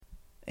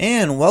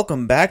And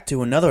welcome back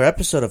to another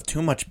episode of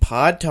Too Much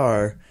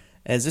Podtar,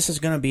 as this is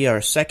going to be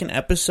our second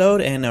episode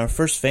and our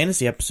first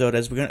fantasy episode,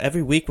 as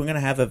every week we're going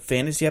to have a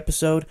fantasy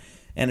episode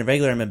and a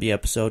regular MLB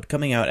episode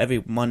coming out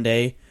every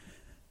Monday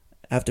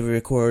after we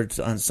record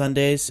on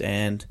Sundays.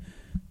 And,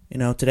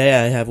 today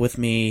I have with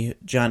me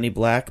Johnny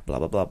Black, blah,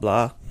 blah, blah,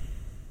 blah.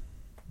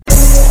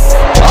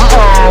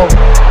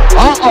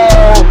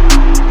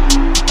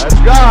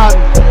 That's gone.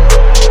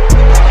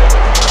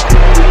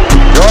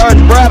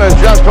 George Brett has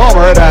just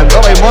homered, and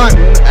Billy Martin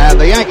and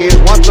the Yankees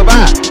want the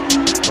bat.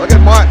 Look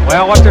at Martin.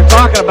 Well, what they're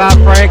talking about,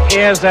 Frank,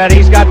 is that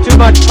he's got too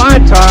much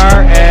pine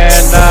tar, and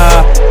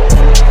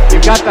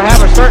you've got to have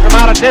a certain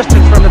amount of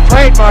distance from the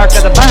trademark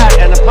of the bat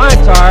and the pine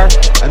tar.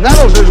 And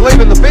Nettles is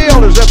leaving the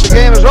field as if the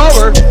game is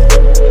over.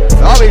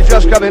 Oh, he's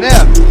just coming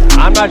in.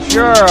 I'm not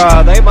sure.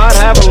 They might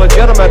have a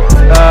legitimate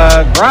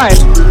gripe.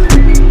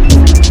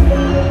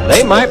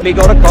 They might be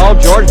going to call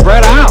George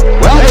Brett out.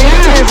 Well, the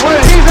Yankees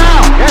win. He's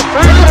out. Yes, sir.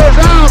 Brett is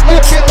out.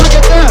 Look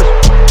at this.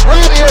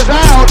 Brett is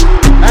out.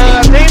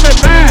 And The team is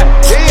bad.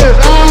 he is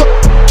out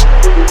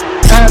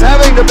and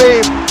having to be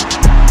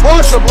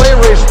forcibly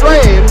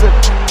restrained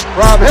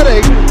from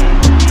hitting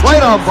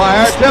plate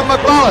umpire Tim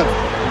McClellan.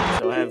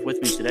 So I have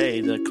with me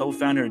today the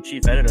co-founder and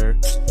chief editor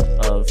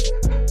of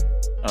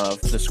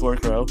The Score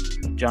Crow,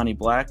 Johnny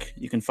Black.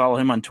 You can follow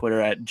him on Twitter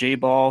at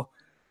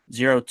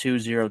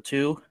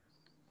jball0202.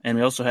 And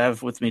we also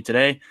have with me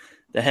today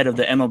the head of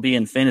the MLB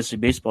and Fantasy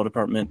Baseball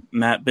Department,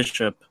 Matt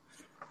Bishop.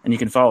 And you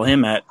can follow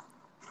him at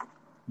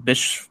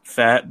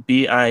Bishphat,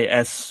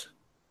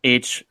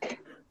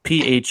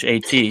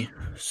 BISHPHAT.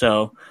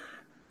 So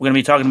we're going to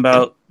be talking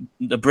about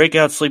the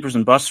breakout sleepers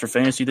and busts for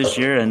fantasy this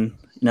year. And,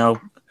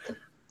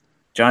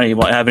 Johnny,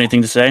 you have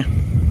anything to say?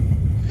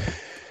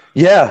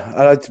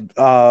 Yeah,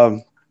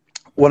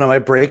 one of my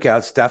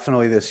breakouts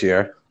definitely this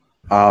year.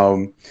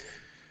 I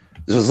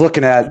was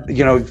looking at,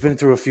 been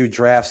through a few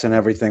drafts and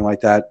everything like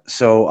that.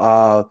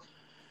 So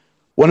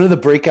one of the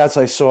breakouts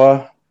I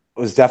saw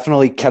was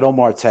definitely Ketel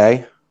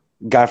Marte,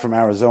 guy from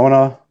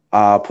Arizona,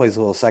 plays a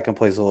little second,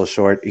 plays a little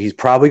short. He's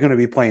probably going to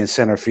be playing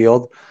center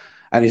field,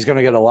 and he's going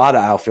to get a lot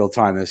of outfield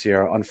time this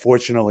year.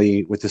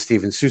 Unfortunately, with the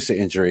Steven Souza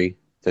injury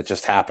that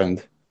just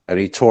happened, and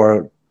he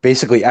tore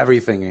basically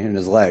everything in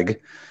his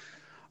leg.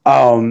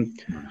 But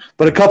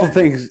a couple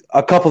things,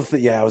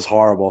 yeah, it was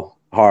horrible.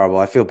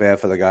 I feel bad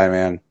for the guy,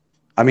 man.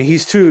 I mean,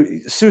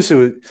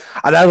 Souza,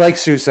 and I like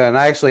Souza, and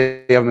I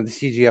actually have him in the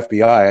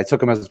TGFBI. I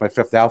took him as my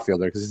fifth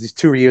outfielder because he's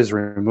 2 years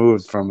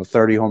removed from a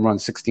 30 home run,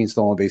 16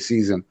 stolen base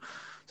season.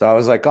 So I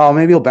was like, oh,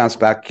 maybe he'll bounce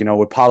back.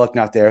 With Pollock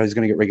not there, he's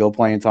going to get regular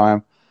playing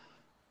time.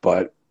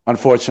 But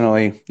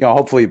unfortunately,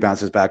 hopefully he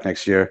bounces back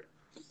next year.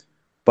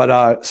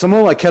 But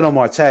someone like Ketel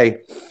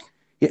Marte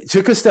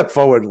took a step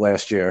forward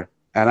last year,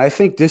 and I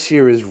think this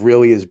year is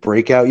really his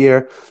breakout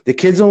year. The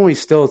kid's only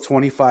still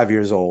 25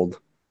 years old.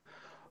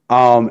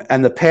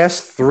 And the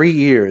past 3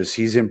 years,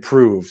 he's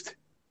improved.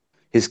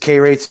 His K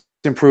rate's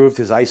improved.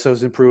 His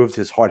ISO's improved.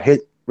 His hard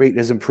hit rate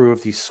has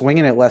improved. He's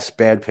swinging at less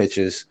bad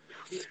pitches.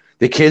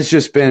 The kid's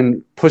just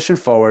been pushing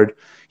forward.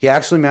 He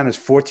actually managed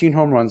 14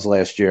 home runs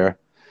last year.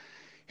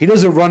 He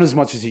doesn't run as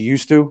much as he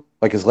used to,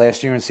 like his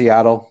last year in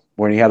Seattle,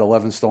 when he had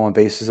 11 stolen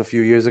bases a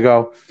few years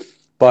ago.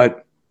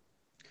 But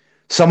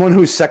someone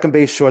who's second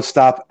base,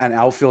 shortstop, and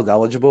outfield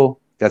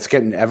eligible, that's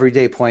getting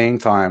everyday playing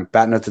time,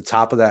 batting at the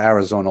top of the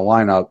Arizona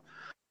lineup.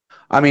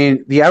 I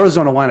mean, the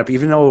Arizona lineup,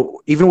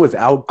 even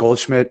without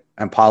Goldschmidt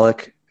and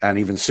Pollock and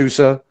even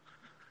Souza,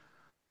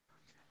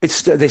 they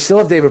still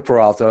have David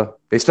Peralta.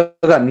 They still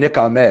got Nick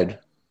Ahmed,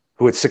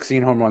 who had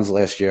 16 home runs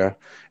last year.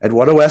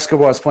 Eduardo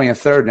Escobar is playing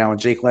third now,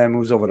 and Jake Lamb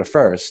moves over to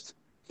first.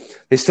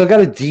 They still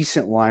got a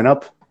decent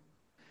lineup.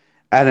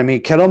 And, I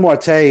mean, Ketel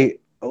Marte,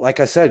 like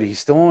I said, he's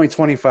still only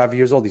 25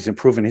 years old. He's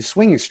improving. His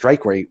swinging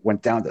strike rate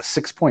went down to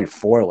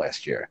 6.4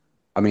 last year.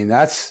 I mean,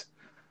 that's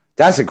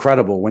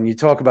incredible. When you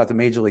talk about the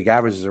major league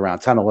averages around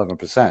 10,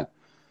 11%,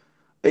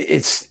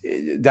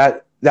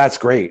 that's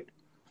great.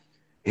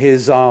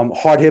 His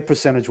hard hit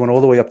percentage went all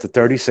the way up to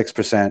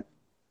 36%,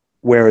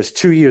 whereas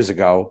 2 years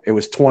ago it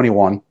was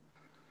 21.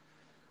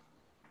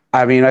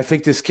 I mean, I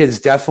think this kid's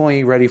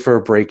definitely ready for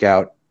a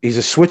breakout. He's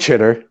a switch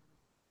hitter,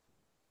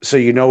 so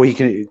he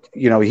can.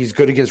 He's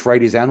good against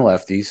righties and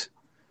lefties.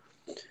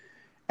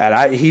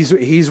 And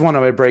he's one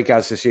of my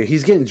breakouts this year.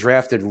 He's getting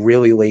drafted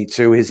really late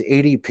too. His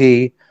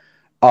ADP.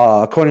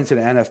 According to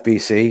the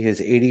NFBC, his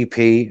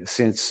ADP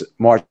since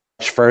March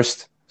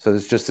 1st, so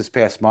it's just this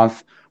past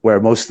month, where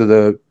most of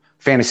the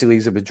fantasy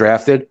leagues have been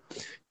drafted,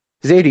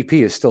 his ADP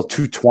is still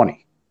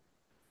 220.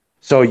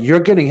 So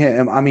you're getting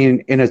him, I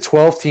mean, in a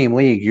 12-team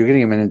league, you're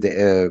getting him in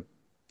the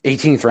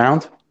 18th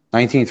round,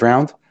 19th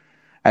round,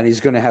 and he's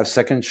going to have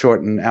second,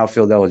 short, and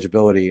outfield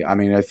eligibility. I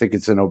mean, I think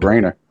it's a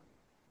no-brainer,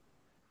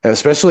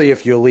 especially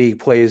if your league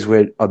plays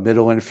with a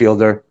middle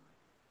infielder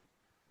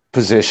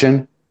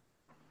position.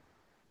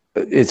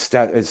 It's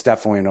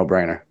definitely a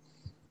no-brainer.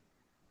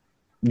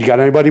 You got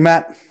anybody,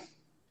 Matt?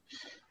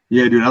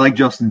 Yeah, dude, I like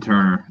Justin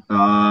Turner.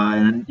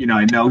 And,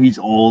 I know he's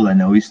old. I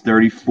know he's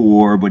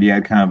 34, but he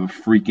had kind of a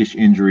freakish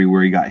injury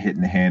where he got hit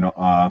in the hand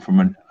from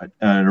an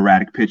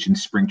erratic pitch in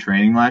spring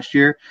training last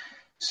year.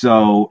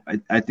 So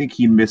I think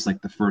he missed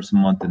like the first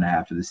month and a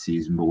half of the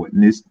season. But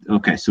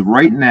so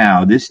right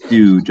now, this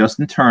dude,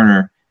 Justin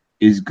Turner,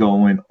 is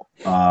going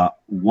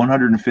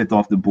 105th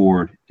off the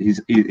board. His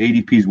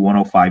ADP is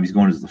 105. He's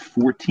going as the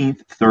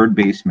 14th third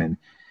baseman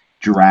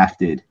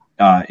drafted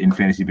in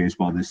fantasy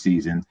baseball this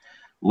season.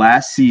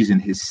 Last season,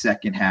 his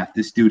second half,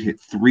 this dude hit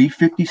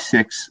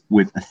 356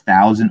 with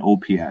 1,000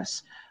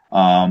 OPS,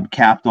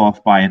 capped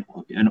off by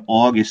an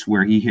August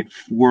where he hit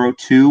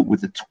 402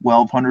 with a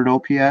 1,200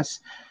 OPS.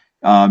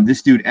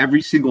 This dude,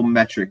 every single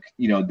metric,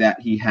 that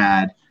he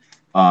had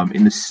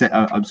in this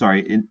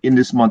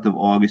month of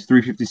August,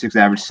 356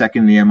 average,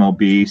 second in the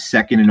MLB,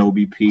 second in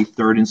OBP,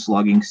 third in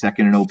slugging,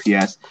 second in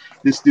OPS.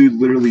 This dude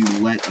literally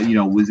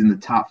was in the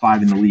top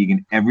 5 in the league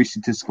in every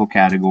statistical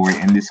category,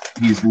 and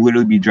he's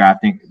literally being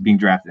drafted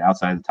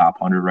outside the top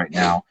 100 right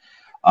now.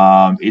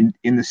 In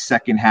the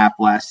second half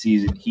last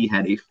season, he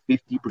had a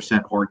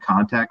 50% hard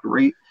contact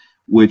rate,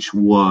 which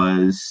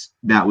was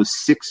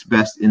sixth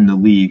best in the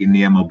league in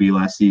the MLB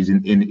last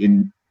season.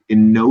 In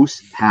no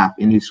half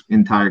in his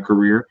entire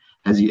career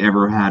has he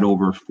ever had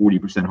over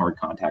 40% hard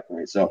contact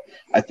rate. So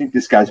I think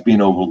this guy's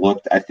being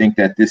overlooked. I think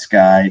that this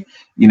guy,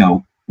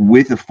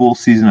 with a full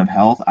season of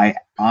health, I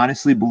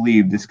honestly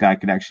believe this guy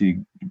could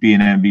actually be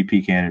an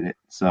MVP candidate.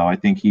 So I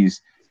think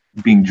he's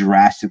being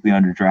drastically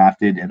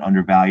underdrafted and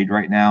undervalued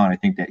right now. And I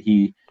think that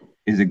he's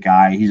a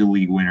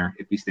league winner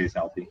if he stays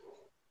healthy.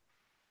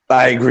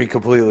 I agree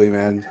completely,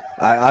 man.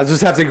 I'll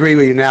just have to agree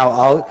with you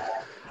now.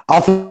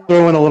 I'll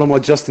throw in a little more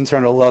Justin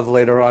Turner love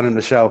later on in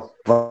the show,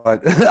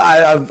 but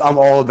I'm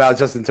all about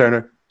Justin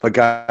Turner. But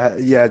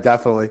yeah,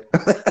 definitely.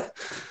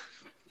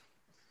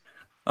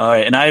 All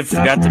right, and I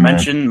forgot to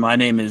mention, my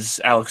name is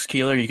Alex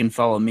Keeler. You can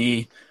follow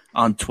me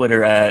on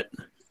Twitter at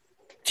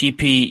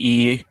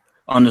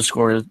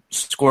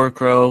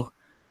TPE_Scorecrow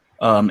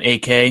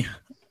AK.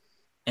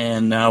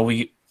 And now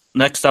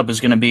next up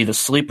is going to be the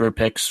sleeper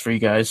picks for you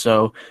guys.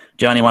 So,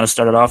 Johnny, you want to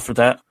start it off with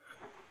that?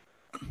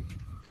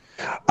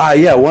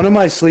 Yeah, one of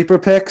my sleeper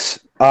picks,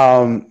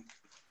 the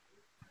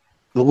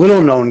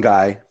little-known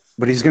guy,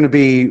 but he's going to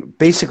be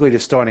basically the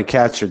starting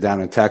catcher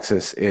down in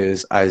Texas,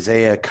 is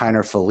Isaiah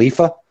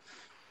Kiner-Falefa.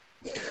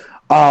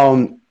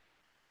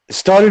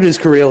 Started his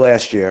career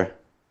last year.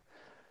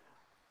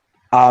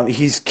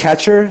 He's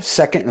catcher,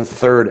 second, and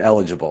third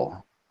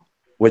eligible,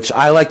 which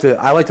I like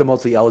the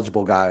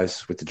multi-eligible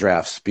guys with the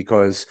drafts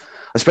because,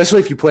 especially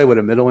if you play with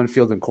a middle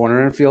infield and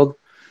corner infield,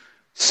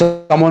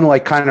 someone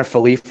like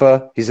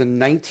Kiner-Falefa, he's the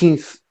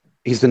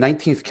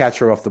 19th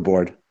catcher off the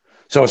board.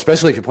 So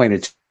especially if you're playing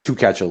in two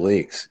catcher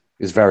leagues,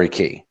 is very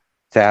key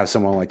to have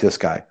someone like this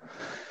guy.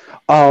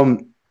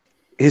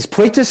 His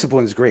plate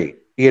discipline is great.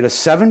 He had a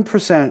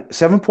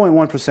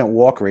 7.1%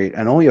 walk rate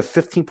and only a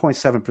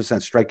 15.7%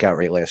 strikeout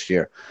rate last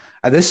year.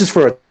 And this is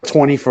for a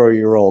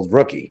 24-year-old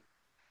rookie.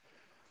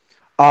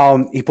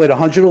 He played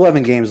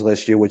 111 games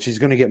last year, which he's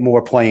going to get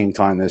more playing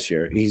time this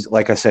year. He's,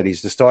 like I said,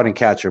 he's the starting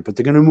catcher, but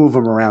they're going to move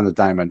him around the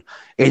diamond.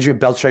 Adrian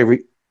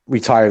Beltre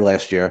retired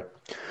last year,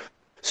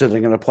 so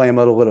they're going to play him a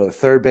little bit of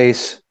third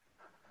base.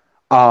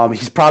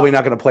 He's probably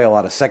not going to play a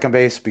lot of second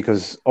base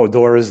because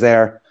Odor is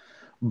there,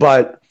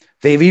 but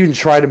they've even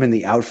tried him in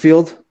the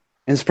outfield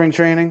in spring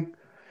training.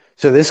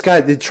 So this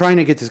guy, they're trying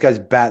to get this guy's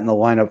bat in the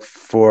lineup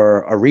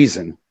for a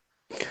reason.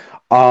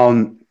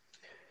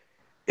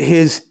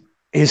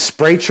 His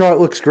spray chart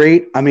looks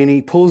great. I mean,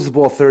 he pulls the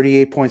ball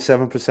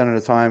 38.7% of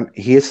the time.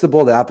 He hits the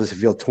ball the opposite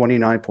field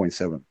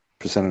 29.7%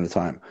 of the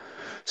time.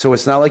 So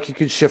it's not like you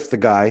could shift the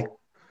guy.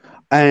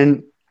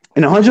 And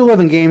in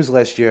 111 games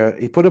last year,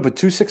 he put up a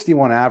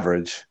 261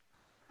 average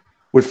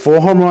with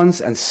 4 home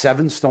runs and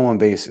 7 stolen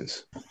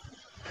bases.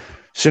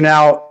 So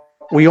now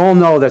we all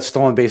know that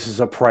stolen bases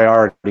are a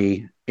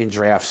priority in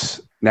drafts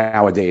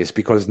nowadays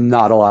because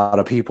not a lot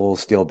of people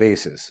steal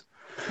bases.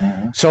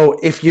 Mm-hmm. So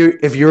if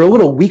you're a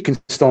little weak in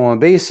stolen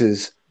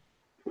bases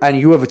and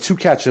you have a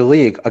 2-catcher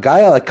league, a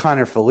guy like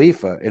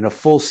Kiner-Falefa in a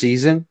full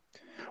season,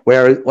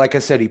 where, like I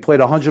said, he played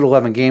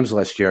 111 games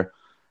last year,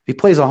 he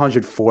plays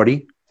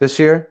 140 this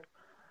year,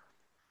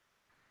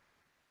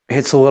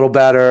 hits a little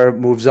better,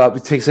 moves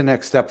up, takes the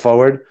next step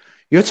forward.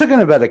 You're talking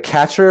about a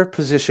catcher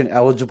position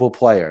eligible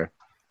player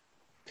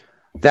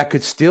that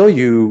could steal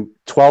you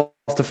 12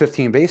 to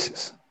 15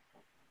 bases.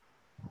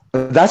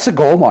 That's a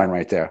gold mine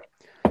right there.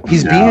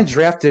 He's being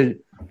drafted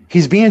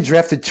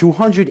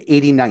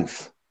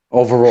 289th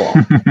overall.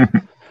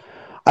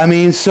 I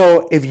mean,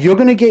 so if you're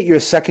going to get your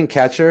second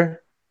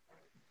catcher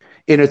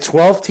in a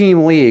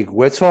 12-team league,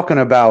 we're talking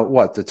about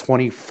what, the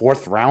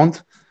 24th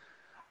round?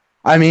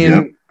 I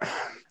mean,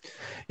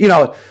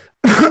 you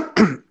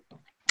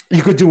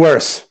could do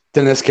worse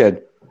than this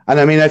kid. And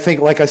I mean, I think,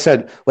 like I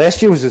said,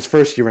 last year was his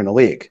first year in the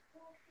league.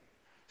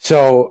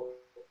 So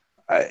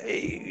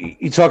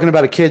you're talking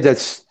about a kid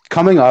that's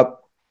coming up.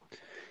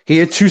 He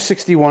had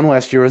 261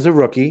 last year as a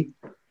rookie.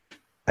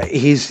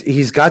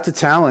 He's got the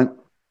talent.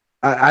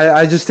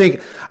 I just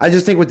think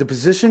with the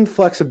position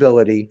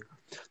flexibility,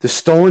 the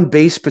stolen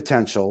base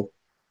potential.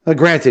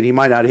 Granted, he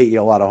might not hit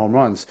you a lot of home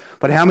runs,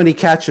 but how many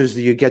catches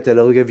do you get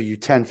that'll give you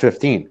 10,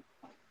 15?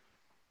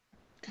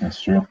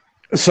 That's true.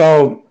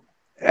 So,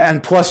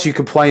 and plus you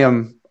can play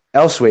him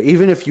elsewhere.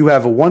 Even if you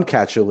have a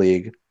one-catcher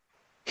league,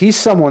 he's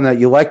someone that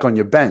you like on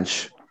your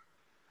bench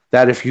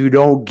that if you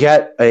don't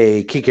get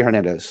a Kike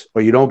Hernandez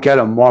or you don't get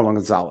a Marlon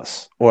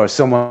Gonzalez or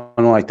someone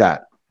like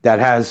that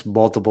has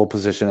multiple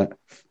position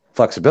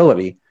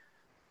flexibility,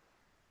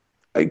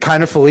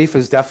 Kiner Falefa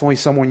is definitely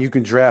someone you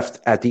can draft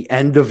at the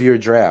end of your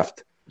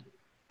draft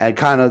and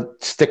kind of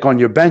stick on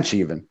your bench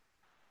even.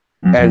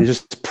 Mm-hmm. And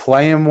just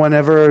play him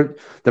whenever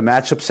the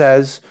matchup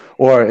says,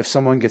 or if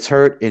someone gets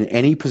hurt in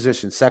any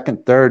position,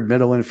 second, third,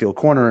 middle infield,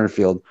 corner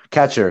infield,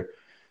 catcher,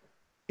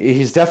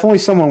 he's definitely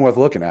someone worth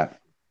looking at.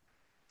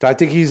 So I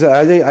think he's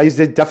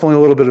definitely a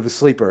little bit of a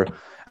sleeper.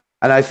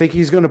 And I think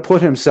he's going to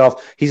put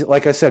himself, he's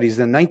like I said, he's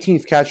the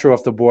 19th catcher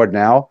off the board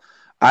now.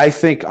 I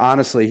think,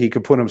 honestly, he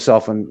could put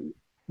himself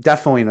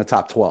definitely in the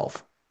top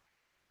 12.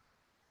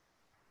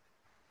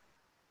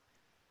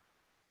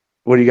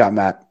 What do you got,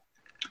 Matt?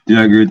 Dude,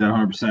 I agree with that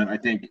 100%. I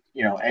think,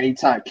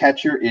 anytime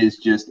catcher is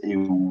just a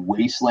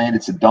wasteland.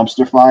 It's a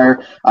dumpster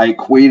fire. I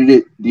equated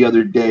it the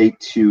other day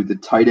to the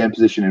tight end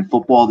position in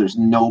football. There's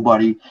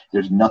nobody.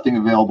 There's nothing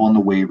available on the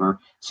waiver.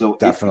 So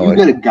Definitely. If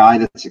you get a guy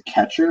that's a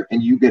catcher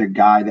and you get a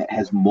guy that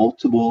has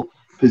multiple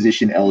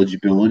position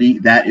eligibility,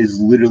 that is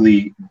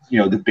literally,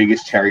 the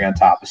biggest cherry on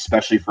top,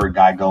 especially for a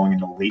guy going in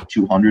the late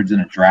 200s in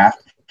a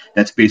draft.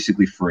 That's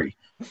basically free.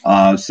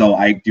 So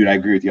I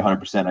agree with you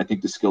 100%. I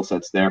think the skill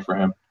set's there for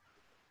him.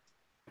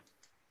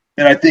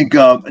 And I think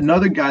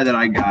another guy that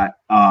I got,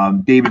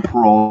 David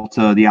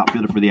Peralta, the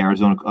outfielder for the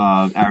Arizona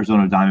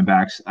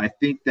Diamondbacks, I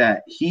think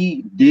that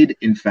he did,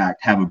 in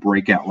fact, have a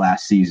breakout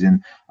last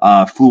season,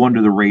 flew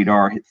under the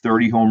radar, hit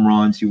 30 home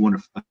runs. He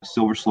won a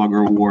Silver Slugger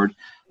award.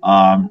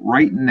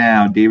 Right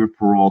now, David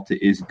Peralta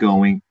is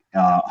going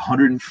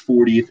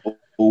 140th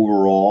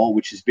overall,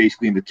 which is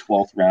basically in the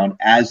 12th round,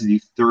 as the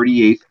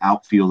 38th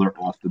outfielder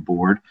off the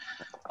board.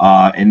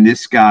 And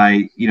this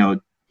guy,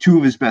 two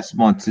of his best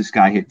months, this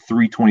guy hit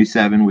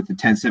 327 with the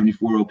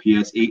 1074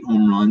 OPS, 8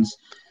 home runs,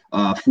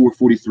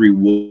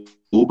 443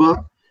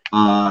 WOBA.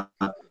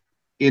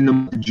 In the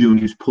month of June,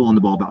 he was pulling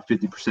the ball about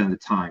 50% of the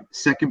time.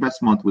 Second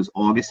best month was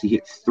August. He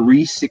hit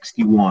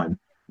 361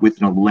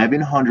 with an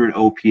 1100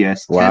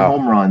 OPS, 10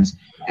 home runs,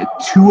 at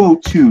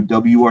 202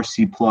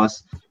 WRC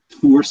plus,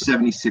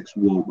 476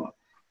 WOBA.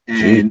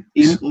 And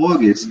in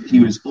August, he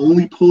was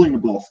only pulling the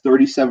ball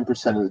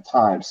 37% of the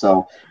time.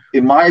 So,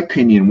 in my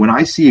opinion, when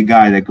I see a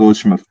guy that goes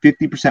from a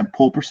 50%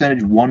 pull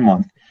percentage 1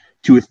 month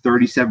to a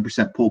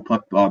 37%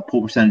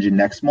 pull percentage in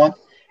next month,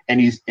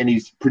 and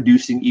he's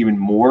producing even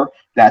more,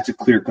 that's a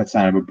clear-cut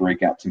sign of a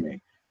breakout to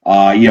me.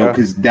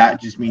 Because that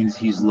just means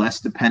he's less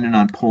dependent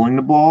on pulling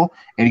the ball,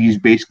 and he's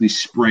basically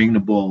spraying the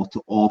ball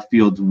to all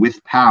fields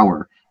with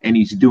power, and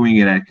he's doing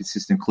it at a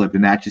consistent clip,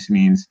 and that just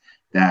means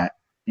that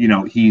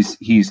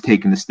he's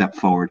taken a step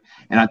forward.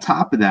 And on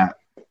top of that,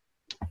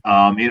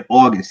 in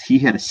August, he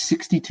had a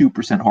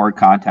 62% hard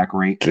contact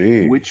rate,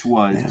 which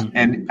was,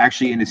 and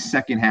actually in his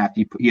second half,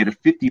 he had a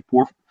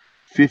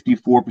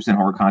 54%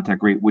 hard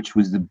contact rate, which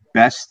was the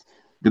best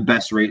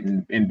rate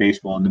in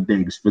baseball in the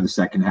bigs for the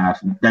second half.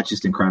 That's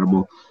just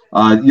incredible.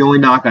 The only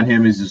knock on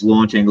him is his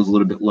launch angle is a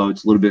little bit low.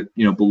 It's a little bit,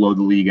 below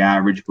the league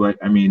average, but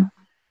I mean,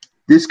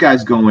 this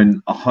guy's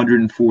going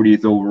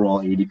 140th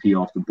overall ADP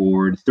off the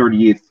board,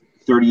 38th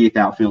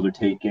outfielder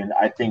taken.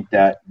 I think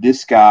that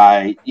this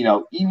guy,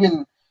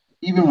 even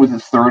with a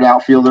third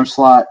outfielder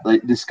slot,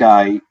 like this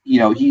guy,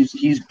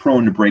 he's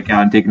prone to break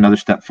out and take another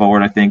step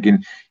forward, I think,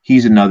 and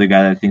he's another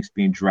guy that I think is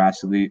being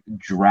drastically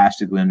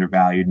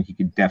undervalued, and he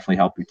could definitely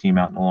help your team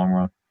out in the long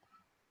run.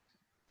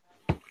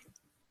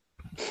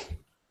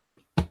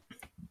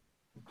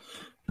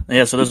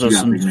 Yeah, so those are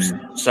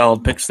some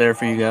solid picks there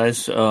for you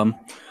guys. One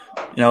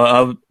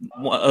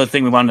other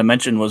thing we wanted to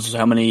mention was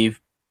how many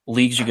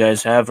leagues you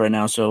guys have right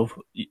now. So,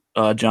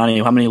 Johnny,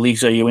 how many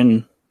leagues are you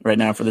in right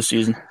now for this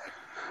season?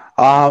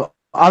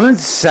 I'm in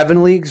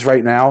 7 leagues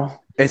right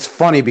now. It's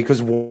funny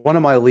because one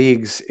of my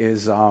leagues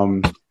is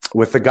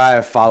with the guy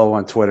I follow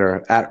on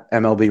Twitter at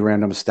MLB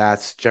Random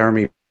Stats,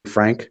 Jeremy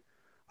Frank.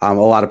 A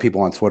lot of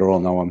people on Twitter will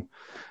know him.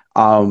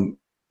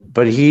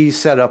 But he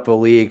set up a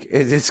league.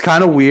 It's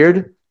kind of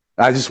weird.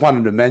 I just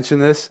wanted to mention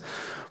this.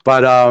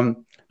 But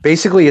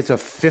basically, it's a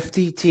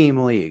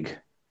 50-team league.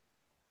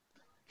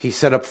 He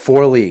set up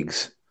 4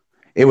 leagues.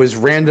 It was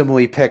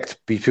randomly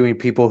picked between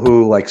people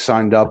who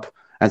signed up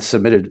and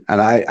submitted, and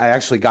I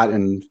actually got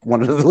in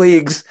one of the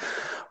leagues.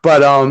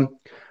 But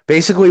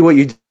basically what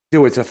you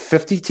do, it's a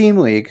 50-team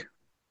league.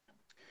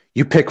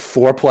 You pick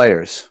 4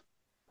 players,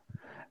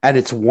 and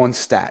it's 1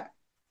 stat,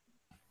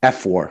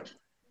 F4.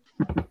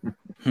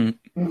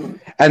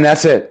 And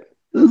that's it.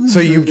 So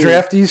you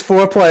draft these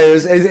 4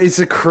 players. It's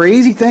a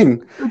crazy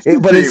thing.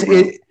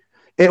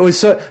 It was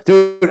so –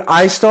 dude,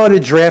 I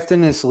started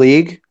drafting this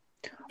league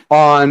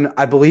on,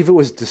 I believe it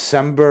was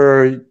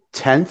December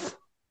 10th.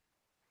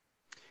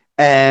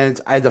 and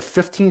I had the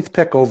 15th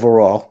pick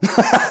overall.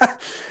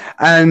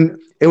 And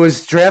it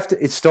was drafted.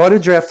 It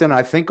started drafting,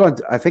 I think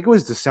it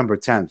was December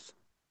 10th.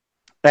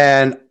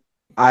 And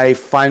I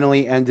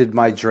finally ended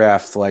my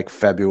draft like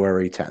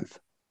February 10th.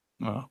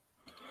 Oh.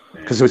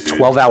 Because it was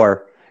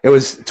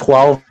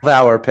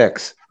 12-hour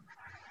picks.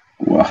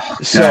 Wow.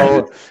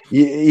 So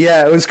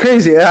yeah, it was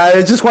crazy.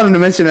 I just wanted to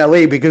mention that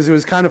late because it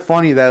was kind of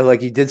funny that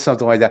like he did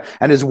something like that.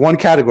 And there's one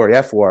category,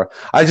 F4.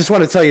 I just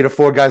want to tell you the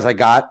 4 guys I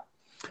got.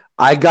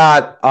 I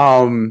got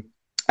Aaron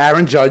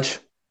Judge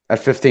at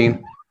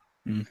 15.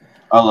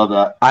 I love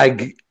that.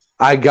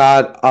 I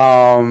got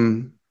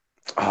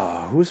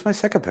who was my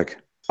second pick?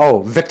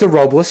 Oh, Victor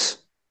Robles.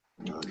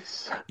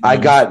 Nice. I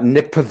got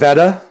Nick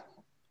Pivetta,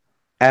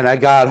 and I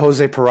got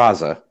Jose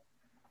Peraza.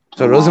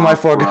 So those are my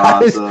 4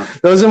 guys.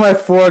 Those are my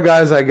 4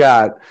 guys I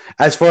got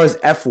as far as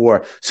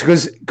F4.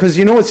 Because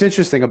you know what's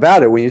interesting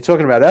about it when you're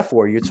talking about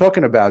F4, you're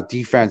talking about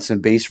defense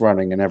and base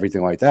running and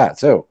everything like that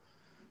too.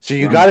 So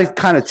you got to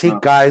kind of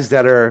take guys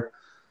that are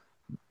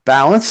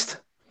balanced.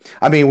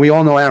 I mean, we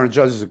all know Aaron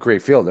Judge is a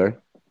great fielder.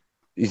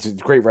 He's a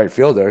great right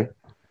fielder.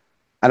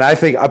 And I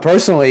think,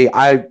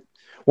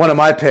 one of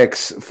my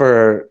picks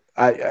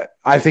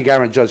I think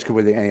Aaron Judge could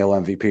win the AL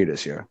MVP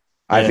this year.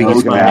 I think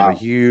he's going to have a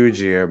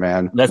huge year,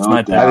 man. That's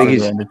my pick. I think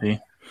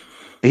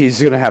he's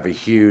going to have a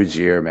huge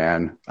year,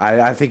 man.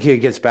 I think he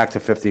gets back to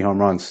 50 home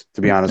runs,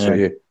 to be honest with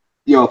you.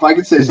 Yo, if I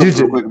could say something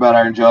real quick about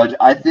Aaron Judge,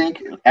 I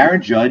think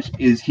Aaron Judge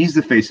he's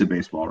the face of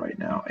baseball right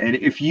now. And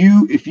if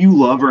you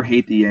love or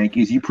hate the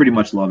Yankees, you pretty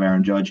much love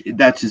Aaron Judge.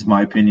 That's just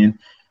my opinion.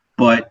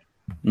 But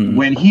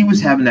when he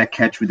was having that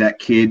catch with that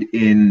kid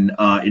in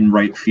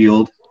right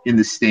field in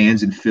the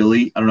stands in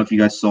Philly, I don't know if you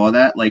guys saw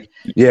that. Like,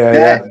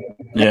 yeah.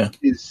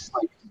 Is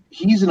like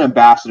he's an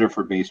ambassador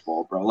for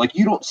baseball, bro. Like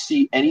you don't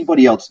see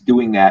anybody else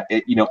doing that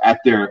at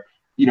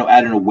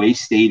an away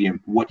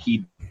stadium. What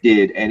he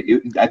did,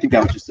 and I think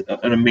that was just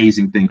an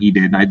amazing thing he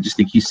did, and I just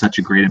think he's such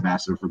a great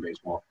ambassador for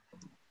baseball.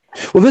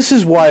 Well, this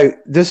is why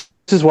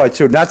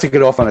too. Not to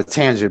get off on a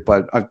tangent,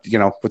 but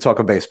we're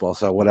talking baseball,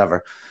 so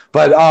whatever.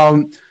 But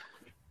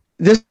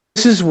this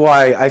is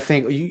why I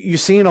think you're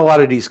seeing a lot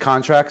of these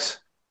contracts.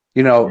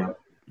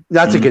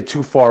 Not to get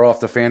too far off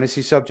the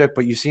fantasy subject,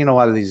 but you're seeing a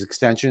lot of these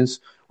extensions,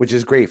 which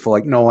is great for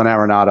like Nolan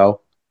Arenado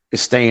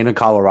is staying in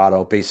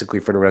Colorado basically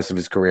for the rest of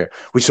his career.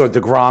 We saw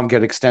DeGrom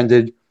get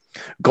extended,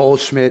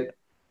 Goldschmidt.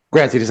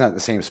 Granted, he's not in the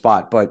same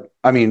spot, but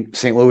I mean,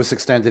 St. Louis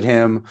extended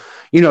him,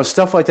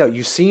 stuff like that.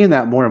 You're seeing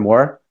that more and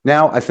more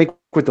now. I think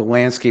with the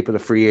landscape of the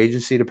free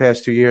agency the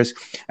past 2 years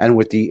and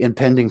with the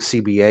impending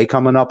CBA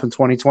coming up in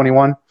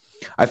 2021,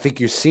 I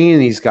think you're seeing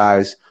these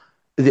guys.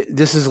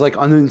 This is like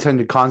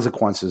unintended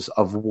consequences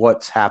of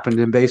what's happened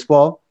in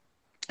baseball.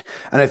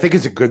 And I think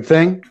it's a good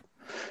thing.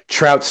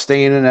 Trout's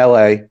staying in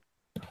LA.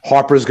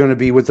 Harper's going to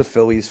be with the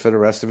Phillies for the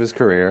rest of his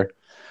career.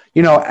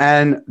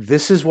 And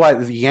this is why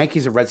the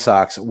Yankees and Red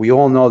Sox, we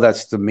all know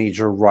that's the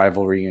major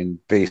rivalry in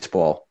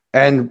baseball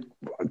and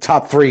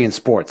top 3 in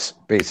sports,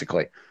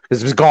 basically.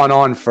 This has gone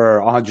on for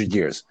 100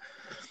 years.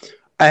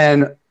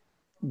 And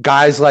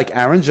guys like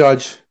Aaron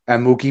Judge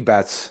and Mookie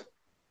Betts,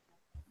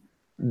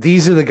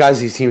 these are the guys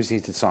these teams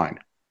need to sign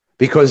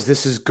because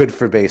this is good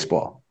for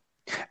baseball.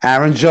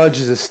 Aaron Judge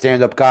is a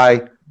stand-up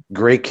guy,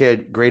 great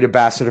kid, great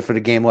ambassador for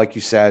the game, like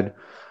you said.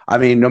 I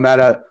mean,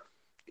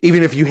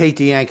 even if you hate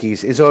the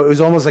Yankees, it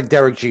was almost like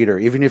Derek Jeter.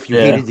 Even if you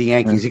hated the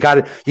Yankees, you got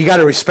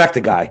to respect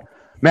the guy.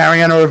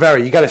 Mariano Rivera,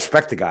 you got to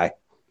respect the guy.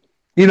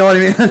 You know what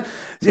I mean?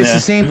 It's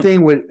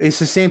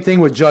the same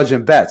thing with Judge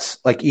and Betts.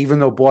 Like even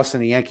though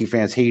Boston and Yankee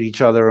fans hate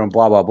each other and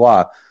blah blah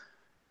blah,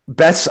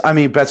 Betts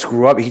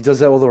grew up. He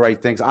does all the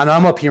right things. And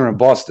I'm up here in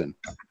Boston,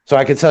 so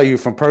I can tell you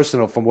from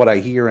what I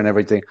hear and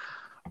everything.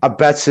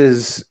 Betts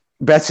is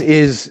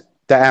the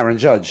Aaron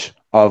Judge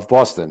of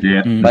Boston.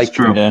 Yeah, that's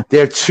true. Yeah.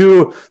 They're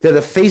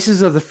the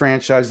faces of the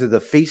franchise. They're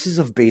the faces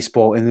of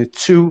baseball in the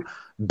 2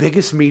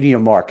 biggest media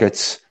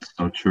markets.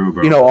 So true,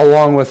 bro.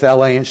 Along with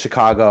LA and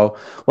Chicago.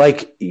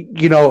 Like,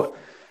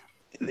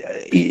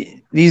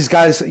 these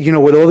guys,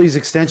 with all these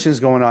extensions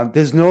going on,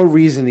 there's no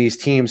reason these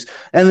teams,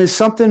 and there's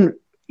something,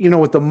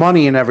 with the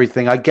money and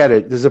everything, I get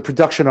it. There's a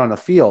production on the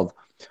field,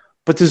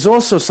 but there's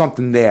also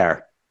something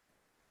there.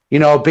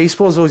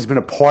 Baseball has always been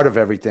a part of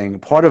everything,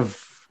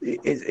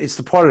 it's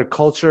the part of the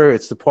culture.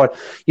 It's the part,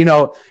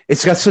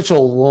 it's got such a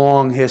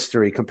long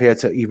history compared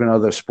to even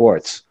other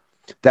sports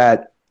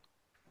that,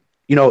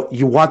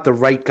 you want the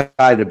right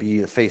guy to be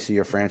the face of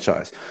your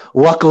franchise.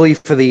 Luckily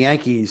for the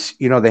Yankees,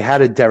 they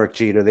had a Derek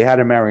Jeter. They had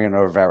a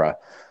Mariano Rivera.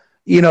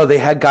 They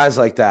had guys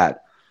like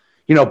that.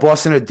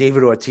 Boston had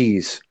David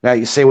Ortiz. Now,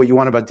 you say what you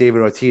want about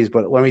David Ortiz,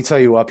 but let me tell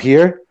you up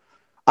here,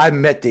 I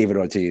met David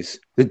Ortiz.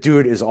 The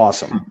dude is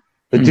awesome.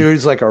 The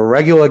dude's like a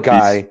regular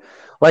guy. Stuff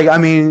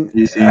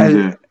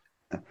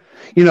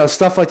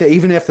like that.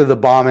 Even after the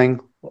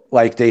bombing,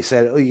 like they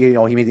said, he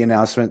made the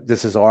announcement,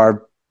 this is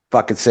our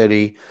fucking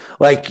city.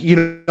 Like,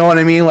 you know what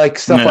I mean? Like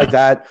stuff like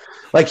that.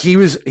 Like he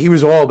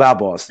was all about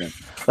Boston.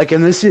 Like,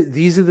 and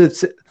these are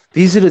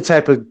the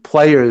type of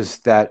players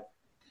that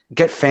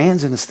get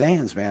fans in the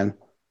stands, man.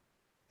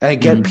 and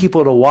get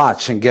people to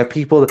watch and get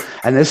people to,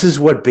 and this is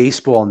what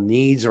baseball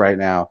needs right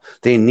now.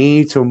 They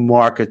need to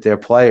market their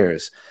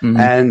players.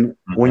 And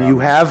when you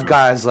have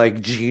guys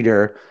like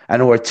Jeter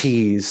and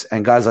Ortiz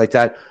and guys like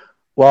that,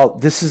 well,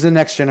 this is the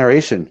next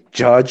generation.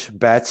 Judge,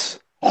 Betts,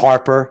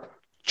 Harper,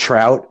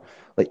 Trout.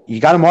 Like, you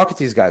got to market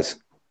these guys.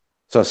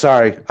 So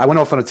sorry, I went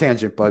off on a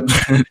tangent, but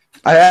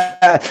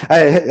I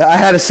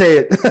had to say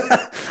it.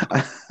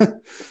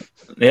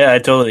 Yeah, I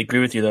totally agree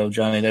with you, though,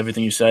 Johnny.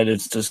 Everything you said,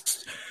 it's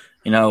just,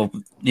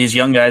 these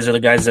young guys are the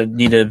guys that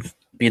need to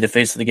be the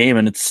face of the game,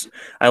 and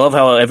I love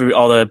how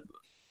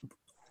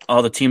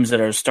all the teams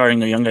that are starting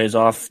their young guys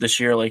off this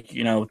year, like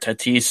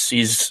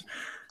Tatis,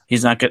 they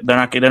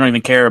don't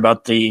even care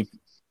about the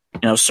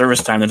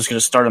service time. They're just going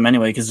to start him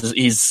anyway because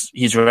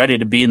he's ready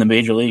to be in the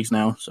major leagues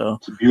now. So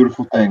it's a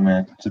beautiful thing,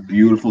 man. It's a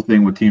beautiful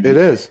thing with teams. It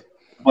is.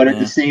 But at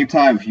the same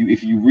time,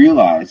 if you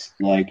realize,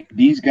 like,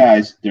 these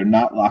guys, they're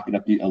not locking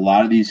up a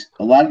lot of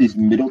these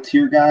middle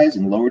tier guys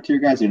and lower tier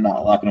guys. They're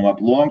not locking them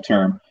up long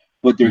term,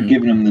 but they're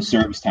giving them the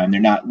service time.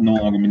 They're no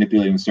longer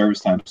manipulating the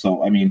service time.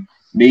 So I mean,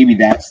 maybe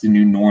that's the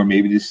new norm.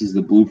 Maybe this is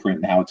the blueprint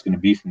and how it's going to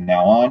be from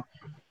now on.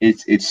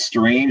 It's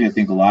strange. I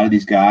think a lot of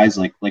these guys,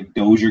 like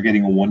Dozier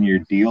getting a 1-year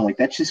deal, like,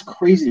 that's just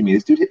crazy to me.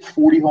 This dude hit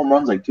 40 home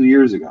runs like 2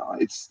 years ago.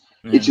 It's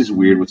just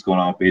weird what's going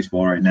on with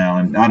baseball right now,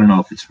 and I don't know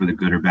if it's for the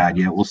good or bad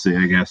yet. We'll see,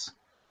 I guess.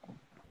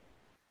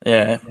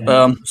 Yeah.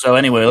 So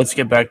anyway, let's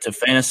get back to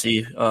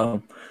fantasy.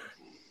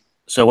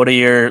 So what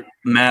are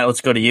Matt?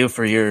 Let's go to you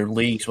for your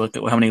leagues. How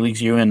many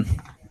leagues are you in?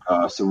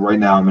 So right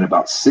now I'm in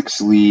about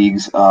 6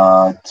 leagues.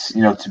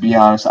 To be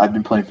honest, I've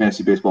been playing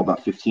fantasy baseball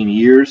about 15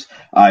 years.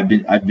 I've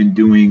been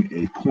doing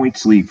a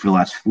points league for the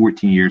last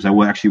 14 years. I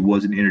actually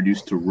wasn't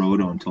introduced to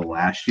Roto until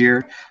last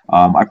year.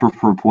 I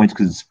prefer points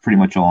because it's pretty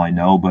much all I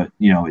know. But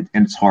and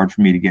it's hard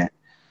for me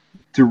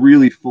to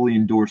really fully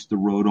endorse the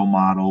Roto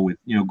model with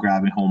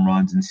grabbing home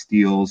runs and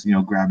steals,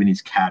 grabbing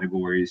these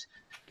categories.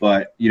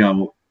 But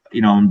I'm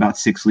about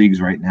 6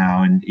 leagues right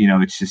now, and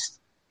it's just.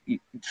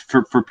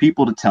 For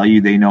people to tell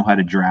you they know how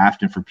to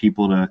draft, and for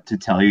people to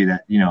tell you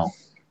that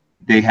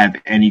they have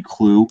any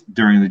clue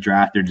during the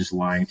draft, they're just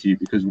lying to you,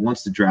 because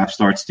once the draft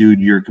starts, dude,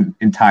 your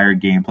entire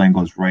game plan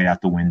goes right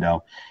out the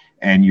window,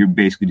 and you're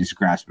basically just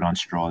grasping on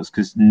straws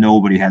because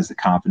nobody has the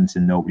confidence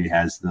and nobody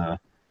has the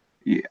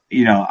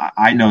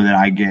I know that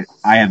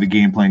I have a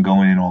game plan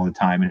going in all the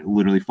time, and it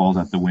literally falls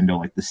out the window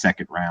like the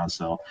second round.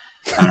 So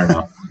I don't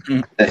know.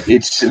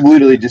 It's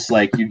literally just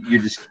like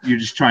you're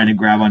just trying to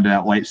grab onto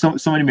that light.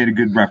 Somebody made a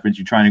good reference.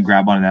 You're trying to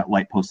grab onto that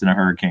light post in a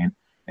hurricane,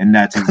 and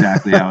that's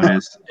exactly how it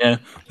is. Yeah,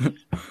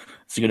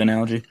 it's a good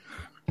analogy.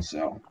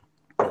 So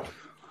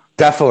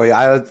definitely,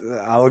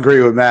 I'll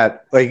agree with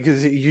Matt. Like,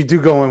 because you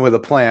do go in with a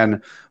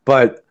plan,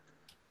 but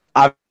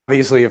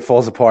obviously it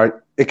falls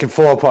apart. It can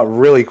fall apart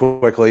really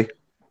quickly.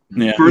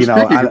 Yeah, first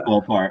pick can fall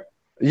apart.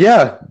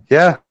 Yeah.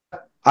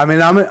 I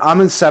mean, I'm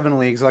in 7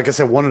 leagues. Like I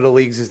said, one of the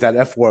leagues is that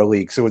F4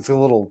 league, so it's a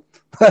little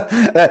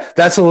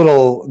that's a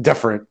little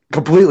different,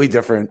 completely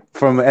different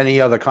from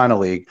any other kind of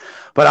league.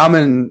 But I'm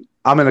in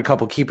a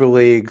couple keeper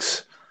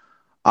leagues.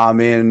 I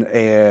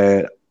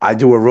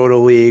do a Roto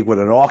league with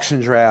an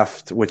auction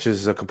draft, which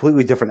is a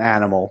completely different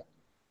animal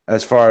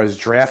as far as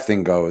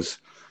drafting goes,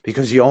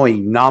 because you only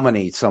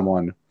nominate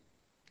someone.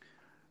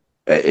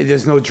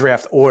 There's no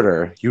draft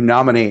order. You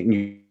nominate and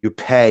you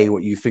pay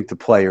what you think the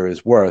player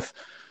is worth.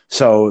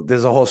 So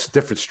there's a whole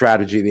different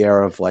strategy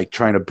there of like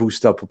trying to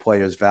boost up a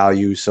player's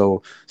value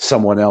so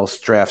someone else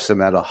drafts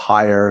them at a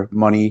higher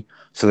money,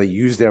 so they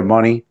use their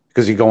money,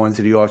 because you go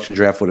into the auction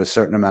draft with a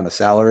certain amount of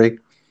salary.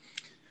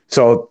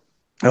 So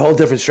a whole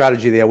different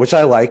strategy there, which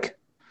I like.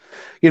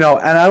 And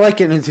I like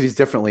getting into these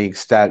different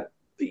leagues that,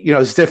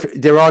 it's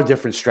different. There are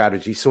different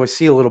strategies. So I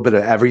see a little bit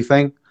of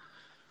everything,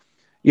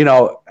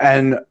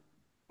 and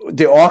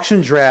the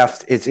auction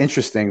draft, it's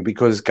interesting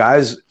because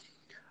guys,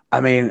 I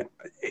mean,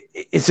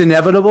 it's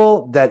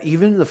inevitable that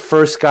even the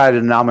first guy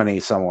to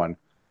nominate someone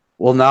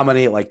will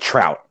nominate like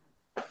Trout.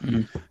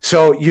 Mm-hmm.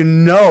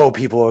 So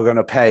people are going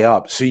to pay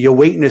up. So you're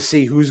waiting to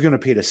see who's going to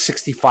pay the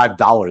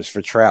 $65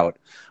 for Trout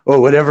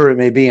or whatever it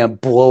may be and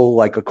blow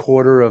like a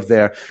quarter of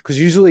their – because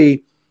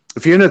usually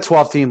if you're in a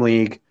 12-team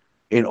league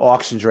in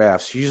auction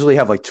drafts, you usually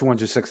have like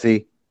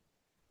 $260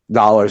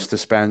 to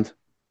spend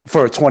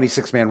for a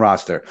 26-man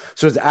roster.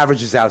 So it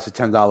averages out to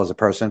 $10 a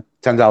person,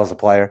 $10 a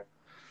player.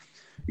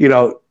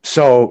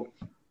 So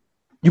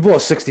you blow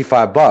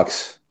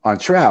 $65 on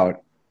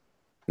Trout.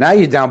 Now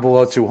you're down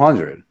below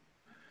 200.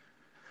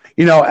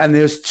 And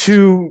there's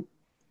 2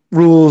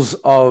 rules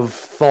of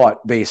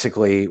thought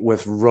basically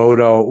with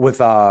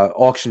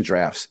auction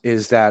drafts,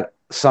 is that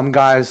some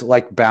guys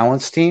like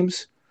balanced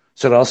teams.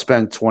 So they'll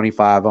spend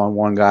 25 on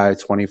one guy,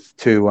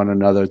 22 on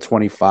another,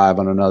 25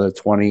 on another,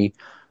 20,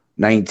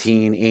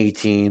 19,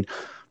 18.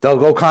 They'll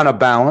go kind of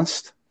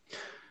balanced.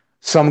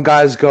 Some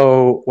guys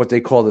go what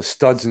they call the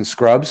studs and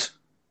scrubs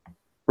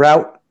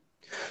route.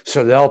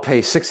 So they'll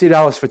pay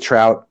 $60 for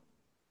Trout,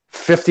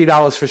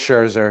 $50 for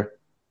Scherzer,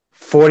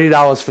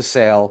 $40 for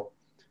Sale,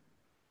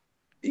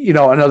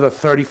 another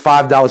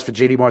 $35 for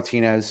JD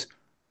Martinez,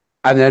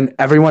 and then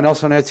everyone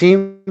else on that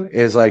team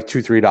is like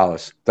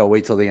 $2-3. They'll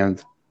wait till the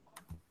end.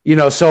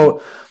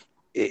 So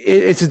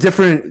it's a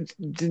different.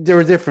 There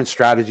are different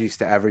strategies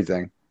to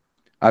everything.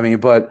 I mean,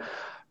 but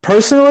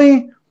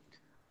personally,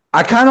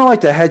 I kind of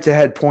like the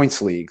head-to-head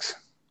points leagues.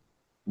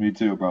 Me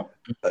too, bro.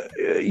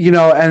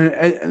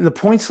 And the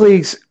points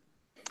leagues,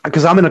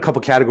 because I'm in a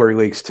couple category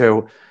leagues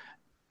too.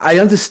 I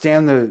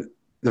understand the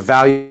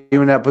value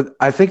in that, but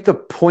I think the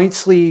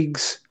points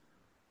leagues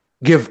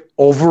give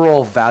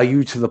overall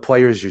value to the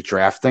players you're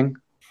drafting.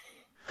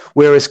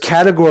 Whereas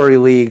category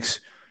leagues,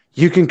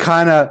 you can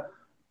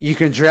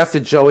draft a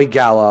Joey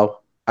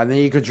Gallo, and then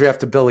you could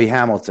draft a Billy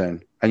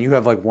Hamilton, and you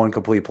have like one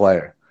complete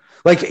player.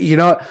 Like,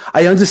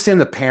 I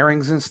understand the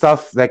pairings and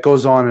stuff that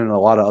goes on in a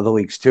lot of other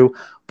leagues too,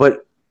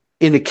 but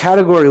in the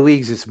category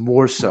leagues, it's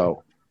more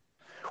so.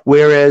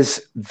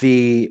 Whereas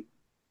the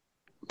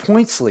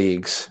points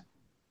leagues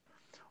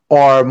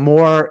are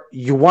more,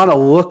 you want to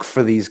look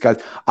for these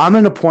guys. I'm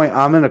in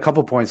a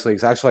couple points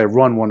leagues. Actually, I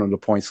run one of the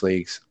points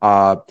leagues.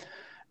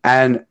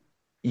 And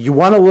you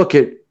want to look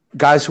at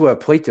guys who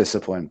have plate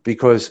discipline,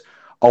 because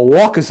a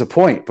walk is a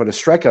point, but a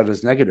strikeout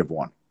is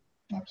 -1.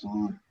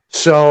 Absolutely.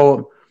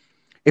 So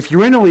if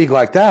you're in a league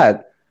like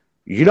that,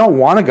 you don't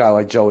want a guy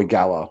like Joey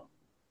Gallo.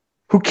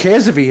 Who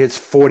cares if he hits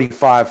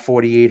 45,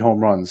 48 home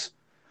runs?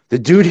 The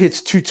dude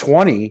hits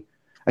 220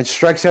 and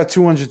strikes out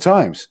 200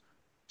 times.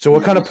 So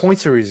what kind of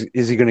points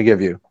is he going to give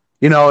you?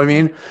 You know what I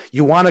mean?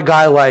 You want a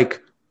guy like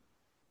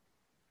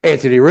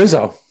Anthony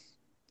Rizzo,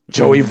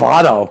 Joey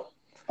Votto,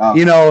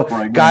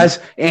 guys,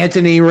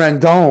 Anthony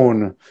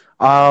Rendon,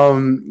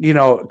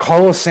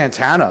 Carlos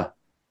Santana.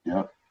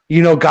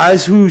 Yeah.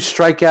 Guys who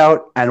strike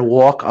out and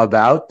walk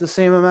about the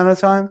same amount of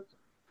time.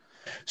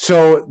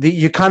 So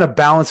you're kind of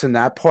balancing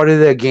that part of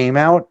their game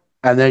out,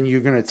 and then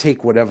you're going to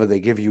take whatever they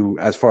give you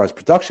as far as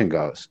production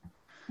goes.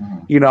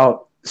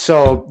 Mm-hmm.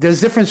 So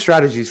there's different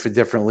strategies for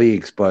different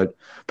leagues, but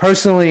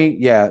personally,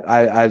 yeah,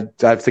 I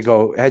have to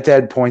go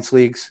head-to-head points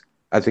leagues.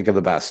 I think are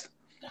the best,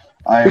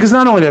 because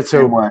not only that,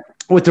 too,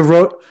 with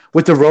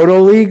the Roto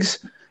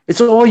leagues,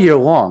 it's all year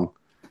long.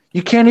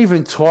 You can't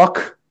even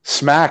talk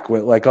smack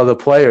with like other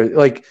players,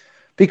 like,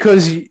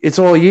 because it's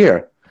all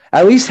year.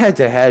 At least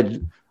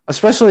head-to-head.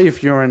 Especially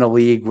if you're in a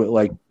league with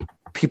like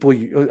people,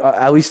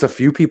 at least a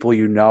few people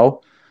you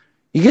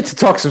get to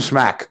talk some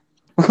smack.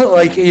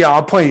 Like, yeah,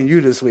 I'm playing you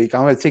this week.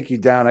 I'm going to take you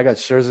down. I got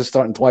Scherzer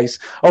starting twice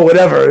or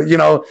whatever,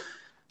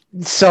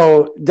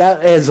 So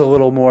that adds a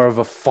little more of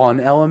a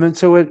fun element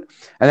to it.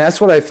 And that's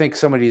what I think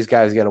some of these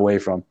guys get away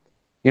from.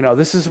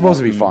 This is supposed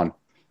to be fun.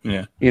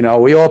 Yeah.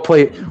 We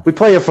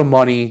play it for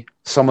money,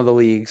 some of the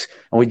leagues,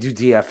 and we do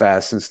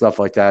DFS and stuff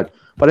like that.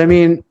 But I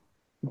mean,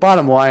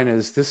 bottom line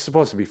is this is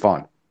supposed to be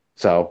fun.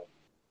 So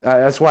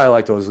that's why I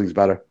like those leagues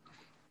better.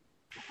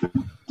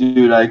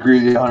 Dude, I agree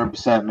with you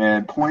 100%,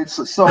 man.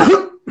 Points. So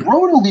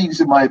Roto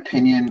leagues, in my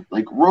opinion,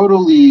 like Roto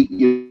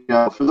League,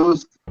 for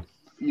those,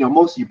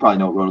 most of you probably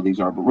know what Roto leagues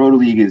are, but Roto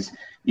League is,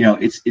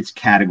 it's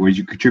categories.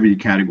 You contribute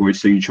to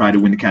categories, so you try to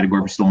win the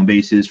category for stolen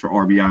bases, for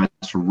RBIs,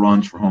 for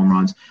runs, for home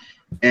runs.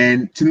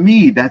 And to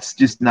me, that's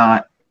just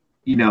not,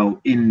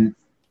 in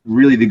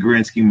really the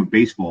grand scheme of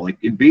baseball. Like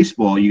in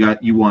baseball,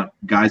 you want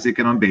guys that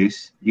get on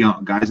base, you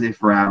want guys that hit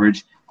for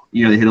average. They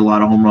hit a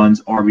lot of home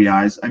runs,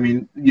 RBIs. I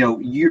mean,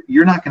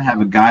 you're not going to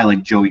have a guy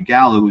like Joey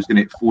Gallo who's going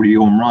to hit 40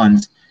 home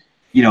runs,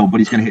 but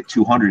he's going to hit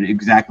 200,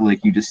 exactly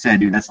like you just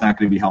said, dude. That's not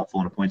going to be helpful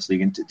in a points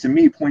league. And to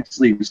me, points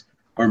leagues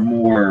are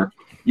more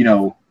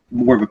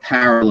of a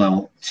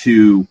parallel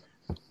to,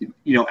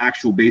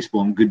 actual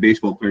baseball and good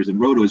baseball players. And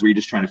Roto is where you're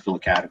just trying to fill a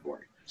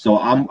category. So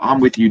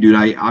I'm with you, dude.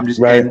 I'm just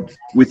right.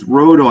 With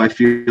Roto, I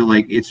feel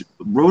like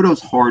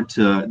Roto's hard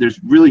to.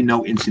 There's really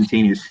no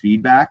instantaneous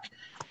feedback.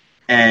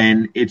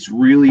 And it's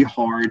really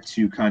hard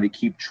to kind of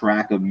keep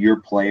track of your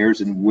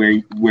players and where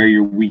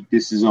your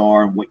weaknesses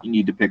are and what you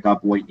need to pick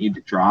up, what you need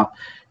to drop,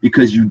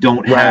 because you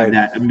don't have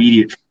that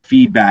immediate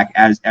feedback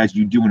as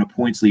you do in a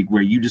points league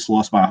where you just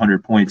lost by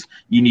 100 points.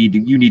 You need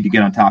to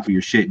get on top of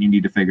your shit and you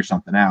need to figure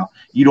something out.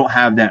 You don't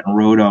have that in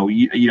Roto.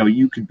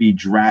 You could be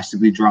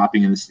drastically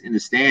dropping in the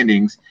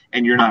standings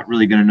and you're not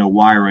really going to know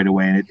why right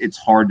away. And it's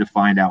hard to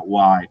find out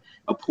why.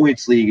 A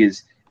points league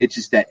it's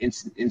just that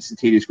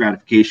instantaneous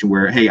gratification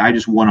where, hey, I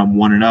just won on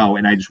 1-0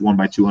 and I just won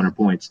by 200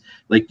 points.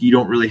 Like, you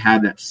don't really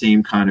have that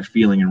same kind of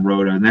feeling in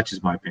Roto, and that's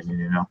just my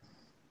opinion,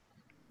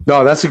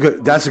 No, that's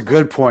a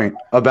good point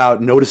about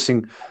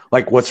noticing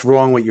like what's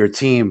wrong with your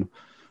team.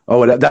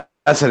 Oh,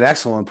 that's an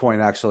excellent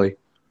point, actually.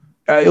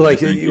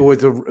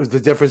 With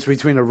the difference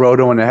between a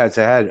Roto and a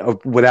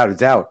head-to-head, without a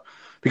doubt,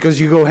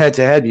 because you go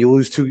head-to-head, you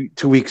lose two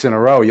weeks in a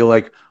row. You're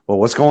like, well,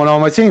 what's going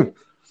on with my team?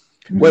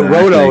 With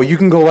Roto, you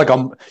can go like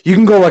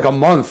a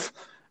month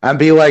and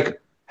be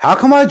like, how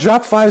come I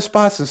dropped 5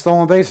 spots in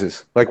stolen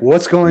bases? Like,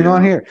 what's going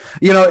on here?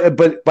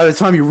 But by the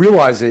time you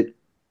realize it,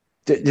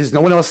 there's no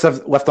one else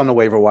left on the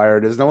waiver wire.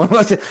 There's no one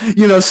left,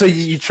 so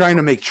you're trying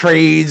to make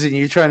trades and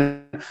you're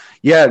trying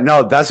to,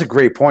 no, that's a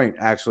great point,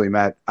 actually,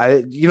 Matt.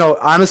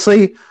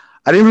 Honestly,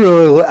 I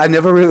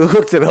never really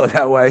looked at it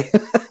that way,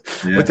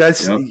 but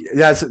that's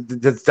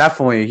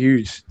definitely a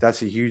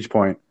huge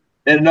point.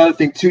 And another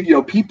thing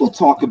too, people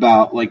talk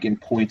about like in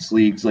points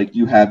leagues, like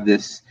you have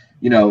this,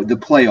 the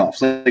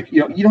playoffs. Like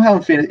you know how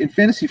in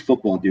fantasy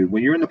football, dude,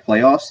 when you're in the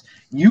playoffs,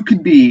 you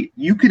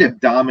could have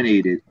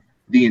dominated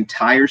the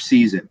entire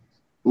season,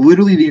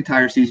 literally the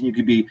entire season. You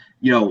could be,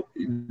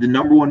 the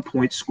number one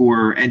point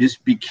scorer and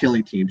just be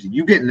killing teams. And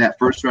you get in that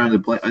first round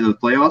of the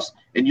playoffs,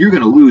 and you're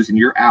going to lose, and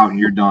you're out, and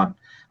you're done.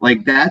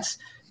 Like that's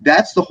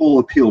the whole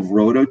appeal of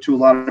Roto to a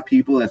lot of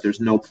people, that there's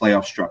no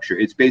playoff structure.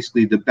 It's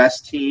basically the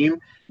best team,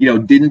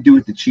 didn't do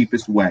it the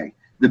cheapest way.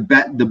 The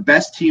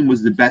best team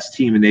was the best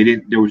team, and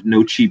there was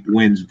no cheap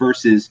wins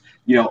versus,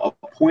 a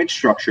point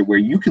structure where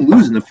you can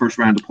lose in the first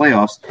round of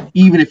playoffs,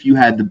 even if you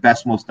had the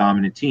best, most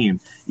dominant team,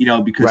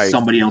 because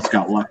somebody else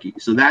got lucky.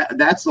 So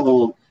that's the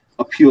whole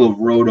appeal of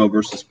Roto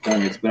versus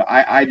points. But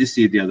I just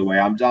see it the other way.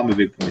 I'm a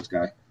big points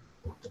guy.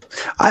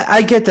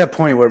 I get that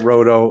point with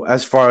Roto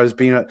as far as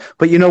being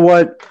but you know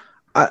what?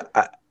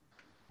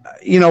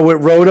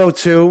 With Roto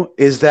too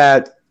is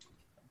that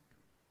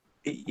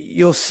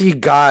you'll see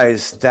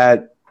guys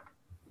that,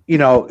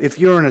 if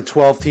you're in a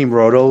 12-team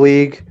Roto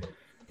league,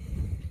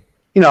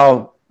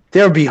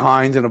 they're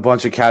behind in a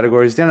bunch of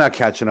categories. They're not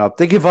catching up.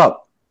 They give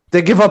up.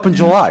 They give up in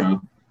July.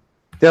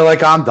 They're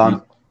like, I'm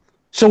done.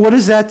 So what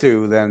does that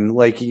do then?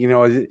 Like, you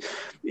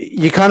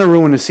kind of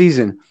ruin the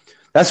season.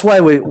 That's why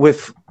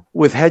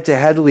with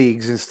head-to-head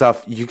leagues and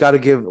stuff, you got to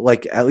give,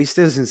 like, at least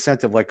there's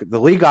incentive. Like the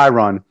league I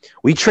run,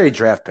 we trade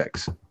draft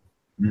picks.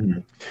 Mm-hmm.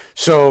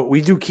 So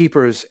we do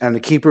keepers, and the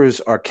keepers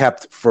are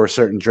kept for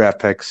certain draft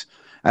picks,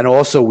 and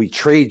also we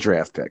trade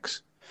draft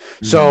picks.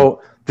 Mm-hmm.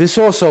 So this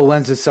also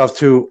lends itself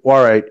to,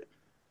 all right,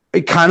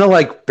 it kind of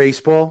like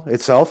baseball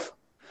itself.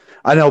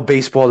 I know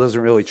baseball doesn't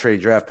really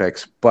trade draft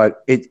picks,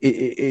 but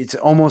it's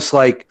almost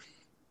like,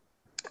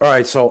 all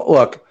right, so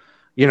look,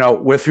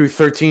 we're through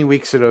 13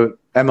 weeks of the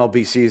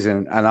MLB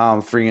season, and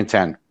I'm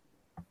 3-10.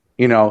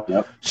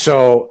 Yep.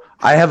 So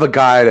I have a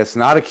guy that's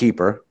not a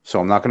keeper, so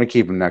I'm not going to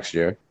keep him next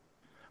year,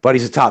 but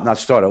he's a top-notch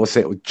starter. Let's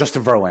say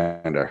Justin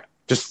Verlander,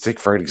 just take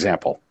for an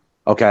example.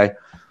 Okay,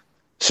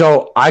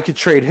 so I could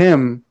trade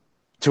him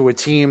to a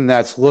team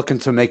that's looking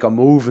to make a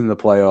move in the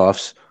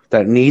playoffs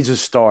that needs a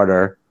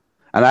starter,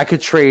 and I could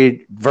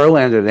trade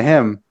Verlander to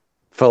him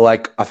for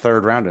like a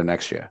third rounder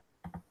next year.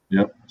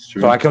 Yep, that's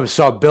true. So I can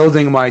start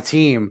building my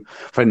team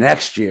for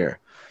next year.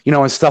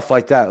 And stuff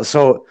like that.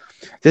 So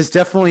there's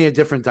definitely a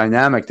different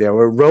dynamic there.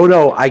 Where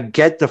Roto, I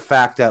get the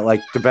fact that, like,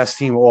 the best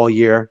team all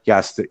year,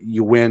 yes,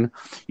 you win.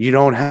 You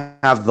don't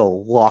have the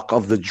luck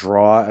of the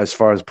draw as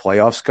far as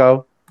playoffs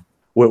go.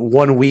 With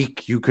 1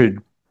 week, you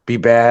could be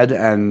bad,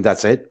 and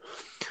that's it.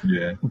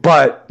 Yeah.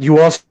 But you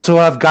also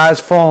have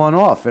guys falling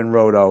off in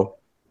Roto.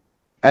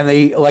 And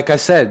they, like I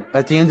said,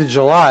 at the end of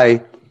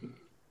July,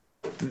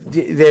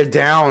 they're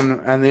down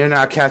and they're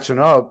not catching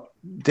up.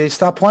 They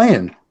stop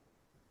playing.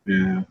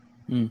 Yeah.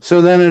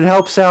 So then it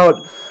helps out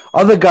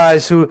other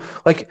guys who,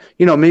 like,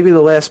 maybe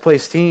the last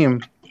place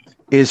team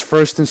is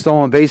first in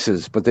stolen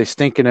bases, but they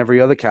stink in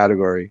every other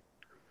category.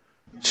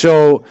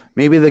 So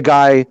maybe the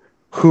guy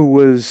who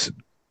was,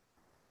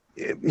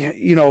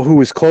 who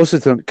was closer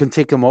to them can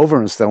take them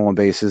over in stolen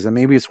bases, and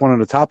maybe it's one of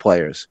the top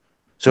players.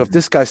 So if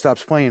this guy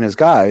stops playing his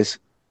guys,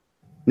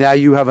 now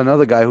you have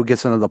another guy who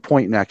gets another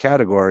point in that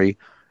category,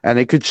 and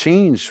it could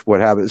change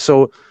what happens.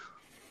 So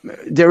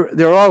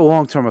there are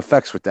long-term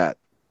effects with that.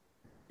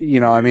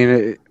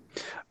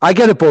 I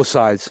get it both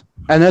sides.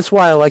 And that's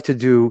why I like to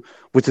do,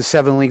 with the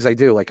 7 leagues I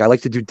do, like, I like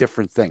to do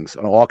different things.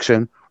 An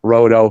auction,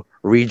 Roto,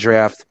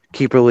 redraft,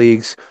 keeper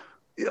leagues,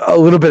 a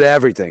little bit of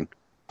everything,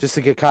 just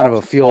to get kind of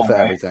a feel for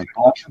everything.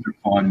 Auctions are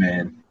fun,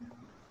 man.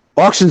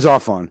 Auctions are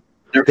fun.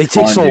 They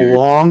take so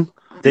long.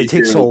 They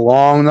take so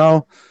long,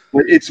 though.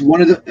 But it's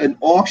an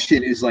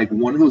auction is like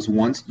one of those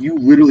ones you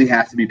literally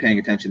have to be paying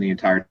attention the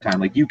entire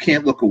time. Like, you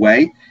can't look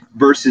away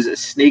versus a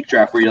snake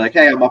draft where you're like,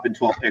 hey, I'm up in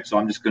 12 picks, so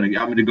I'm going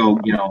to go,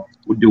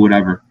 do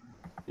whatever,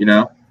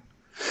 Well,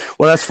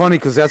 that's funny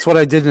because that's what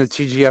I did in the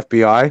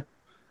TGFBI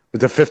with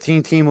the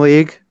 15-team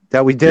league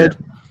that we did.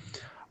 Yeah.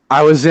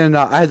 I was in,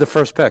 I had the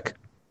first pick.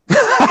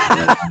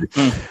 And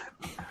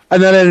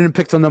then I didn't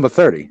pick till number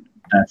 30.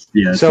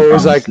 So it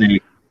was like,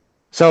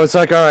 so it's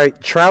like, all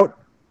right, Trout,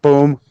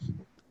 boom.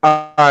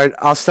 All right,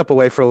 I'll step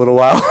away for a little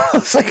while.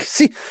 It's like,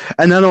 see,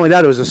 and not only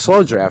that, it was a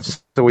slow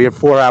draft, so we had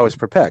 4 hours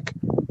per pick.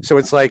 So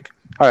it's like,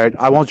 all right,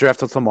 I won't draft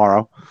till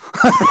tomorrow.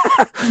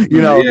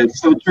 Yeah,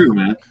 it's so true,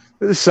 man.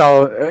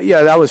 So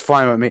yeah, that was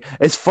fine with me.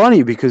 It's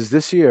funny because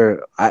this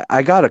year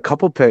I got a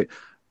couple picks.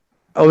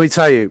 Let me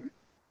tell you,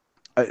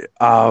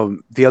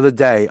 the other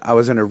day I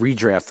was in a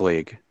redraft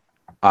league,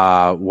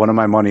 one of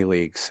my money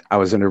leagues. I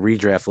was in a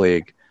redraft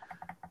league,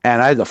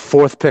 and I had the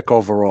 4th pick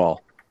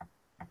overall.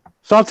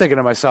 So I'm thinking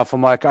to myself,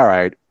 I'm like, all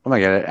right, I'm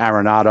going to get it.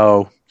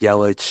 Arenado,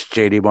 Yelich,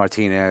 JD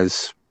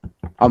Martinez.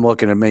 I'm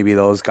looking at maybe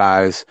those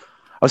guys.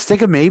 I was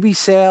thinking maybe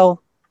Sale,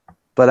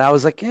 but I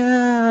was like,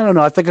 I don't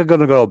know. I think I'm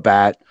going to go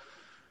bat,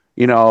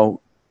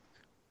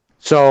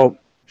 So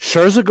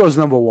Scherzer goes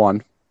number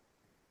 1.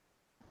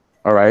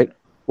 All right.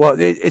 Well,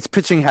 it's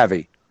pitching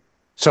heavy.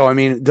 So,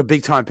 the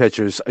big-time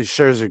pitchers,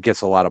 Scherzer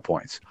gets a lot of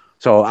points.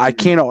 So I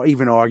can't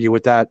even argue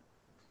with that.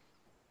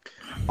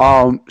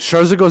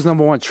 Scherzer goes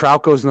number 1,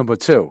 Trout goes number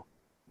 2.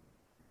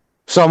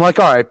 So I'm like,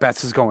 all right,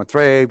 Betts is going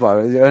 3,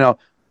 but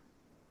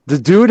the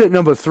dude at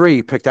number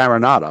 3 picked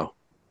Arenado.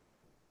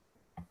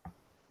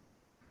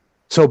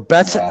 So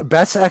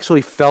Betts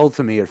actually fell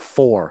to me at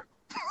 4.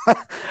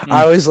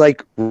 I was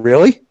like,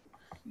 really?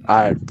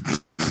 I take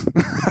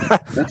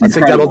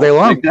that all day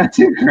long. That's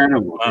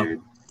incredible,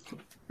 dude.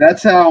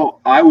 That's how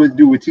I would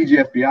do with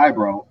TGFBI,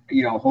 bro.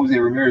 Jose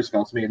Ramirez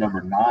fell to me at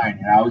number 9,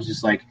 and I was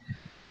just like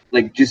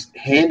just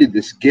handed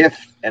this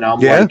gift, and I'm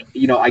like,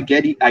 I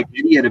get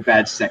he had a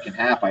bad second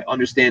half. I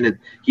understand that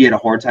he had a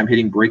hard time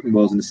hitting breaking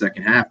balls in the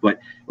second half, but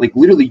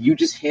literally, you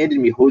just handed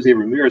me Jose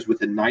Ramirez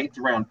with a 9th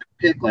round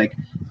pick.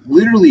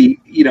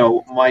 Literally,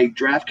 my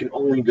draft can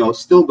only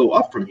still go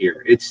up from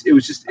here. It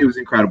was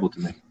incredible to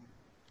me.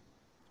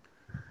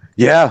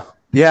 Yeah.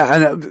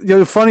 And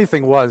the funny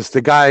thing was,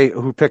 the guy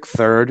who picked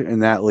 3rd in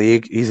that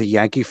league, he's a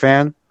Yankee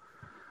fan.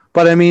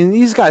 But, I mean,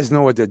 these guys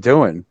know what they're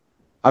doing.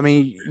 I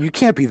mean, you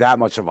can't be that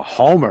much of a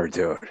homer,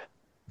 dude,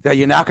 that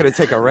you're not going to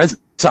take a Red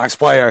Sox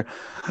player.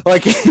 I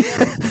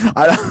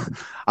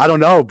don't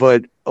know,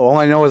 but all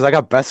I know is I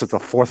got Betts at the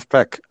 4th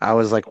pick. I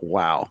was like,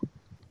 wow,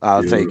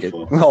 I'll take it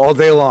all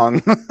day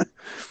long.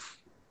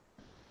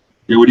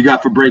 Yeah, what do you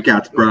got for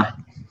breakouts, bro?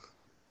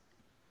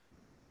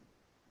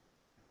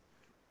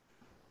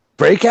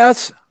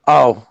 Breakouts?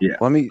 Oh, yeah.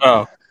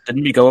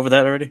 Didn't we go over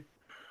that already?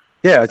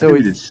 Yeah, I thought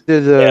we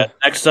did.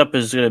 Next up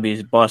is going to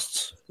be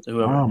busts.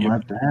 My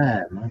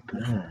bad.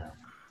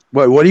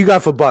 What do you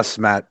got for busts,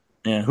 Matt?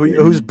 Yeah.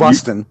 Who's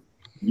busting?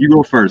 You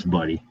go first,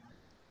 buddy.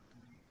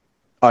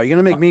 Oh, you're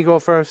going to make me go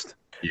first?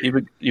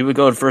 You would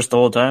go first the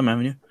whole time,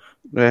 haven't you?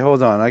 Wait,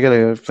 hold on. I got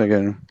to I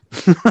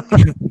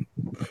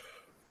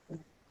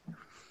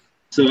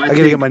got to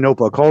get my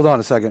notebook. Hold on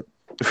a second.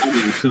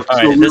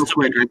 Real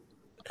quick,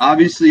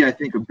 obviously, I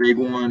think a big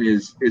one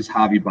is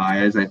Javi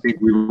Baez. I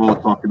think we've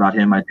all talked about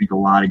him. I think a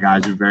lot of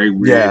guys are very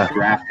weird to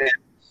draft him.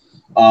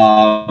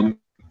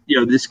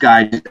 This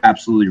guy just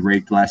absolutely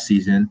raked last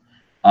season.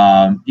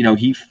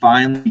 He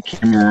finally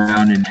came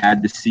around and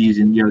had the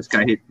season. This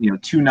guy hit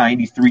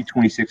 290,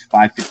 326,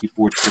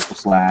 554 triple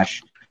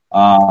slash.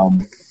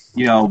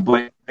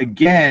 But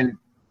again,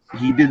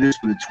 he did this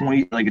with a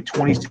 26%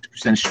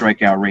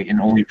 strikeout rate and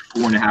only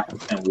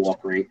 4.5%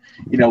 walk rate.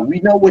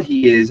 We know what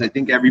he is. I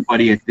think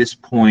everybody at this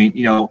point,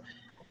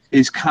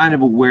 is kind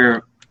of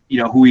aware,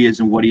 who he is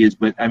and what he is.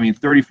 But I mean,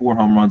 34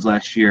 home runs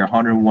last year,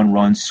 101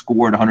 runs,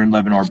 scored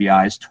 111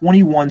 RBIs,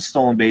 21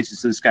 stolen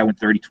bases. So this guy went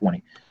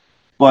 30-20.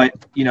 But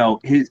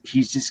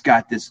he's just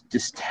got this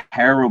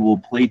terrible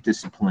plate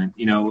discipline.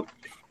 He's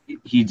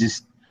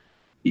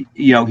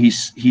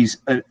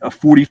a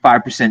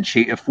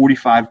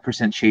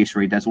 45% chase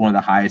rate. That's one of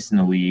the highest in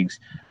the leagues.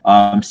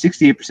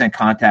 68%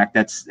 contact.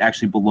 That's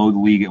actually below the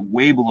league,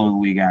 way below the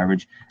league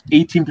average.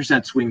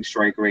 18% swing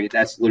strike rate.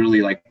 That's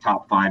literally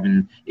top 5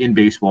 in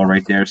baseball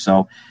right there.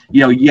 So,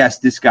 yes,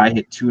 this guy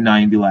hit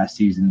 290 last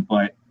season,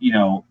 but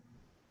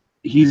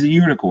he's a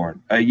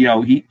unicorn.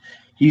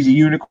 He's a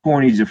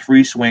unicorn. He's a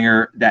free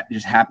swinger that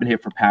just happened to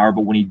hit for power.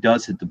 But when he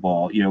does hit the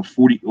ball,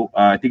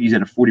 I think he's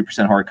at a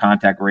 40% hard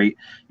contact rate.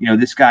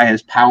 This guy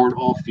has powered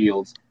all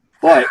fields,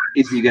 but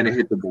is he going to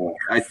hit the ball?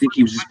 I think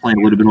he was just playing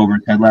a little bit over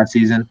his head last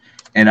season.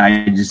 And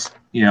I just,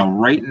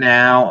 right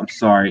now, I'm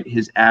sorry,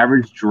 his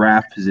average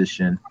draft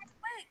position.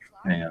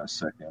 Hang on a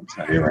second. I'll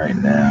tell you right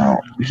now.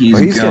 He's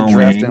getting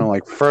drafted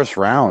in first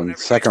round,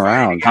 second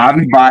round.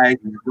 Javi Baez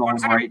is going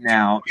right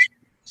now.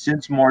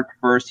 Since March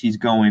 1st, he's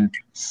going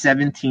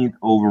 17th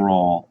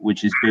overall,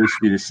 which is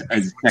basically as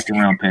a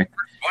second-round pick.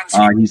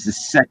 He's the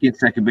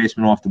second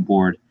baseman off the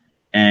board.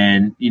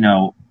 And,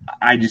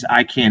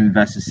 I can't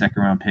invest a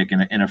second-round pick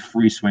in a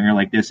free swinger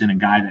like this, in a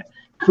guy that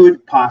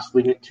could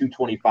possibly hit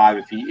 225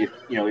 if he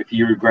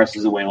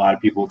regresses the way a lot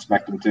of people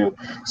expect him to.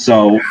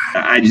 So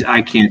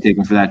I can't take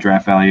him for that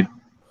draft value.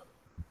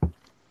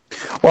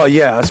 Well,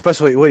 yeah,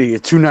 especially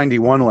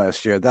 291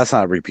 last year. That's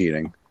not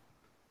repeating.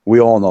 We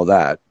all know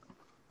that.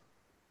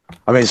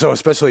 I mean, so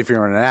especially if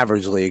you're in an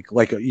average league,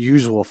 like a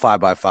usual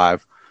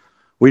 5x5,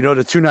 we know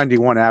the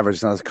 291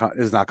 average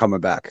is not coming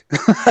back.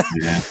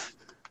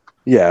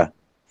 Yeah.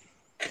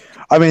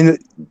 I mean,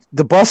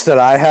 the bust that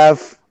I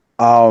have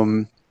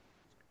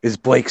is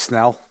Blake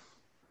Snell.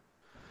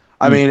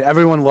 I mean,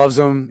 everyone loves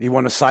him. He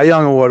won a Cy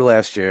Young Award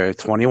last year,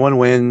 21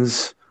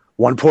 wins,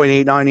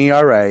 1.89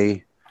 ERA,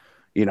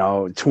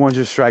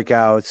 200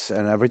 strikeouts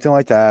and everything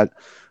like that,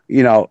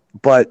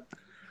 but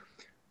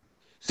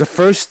the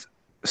first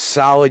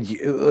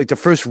the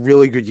first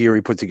really good year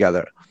he put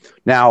together.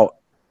 Now,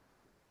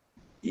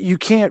 you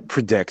can't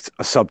predict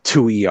a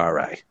sub-2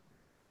 ERA.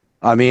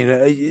 I mean,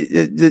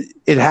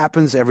 it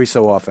happens every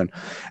so often.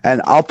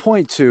 And I'll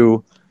point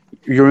to,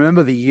 you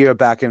remember the year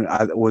back in,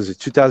 was it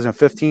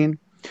 2015?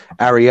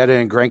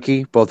 Arrieta and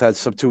Greinke both had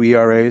sub-2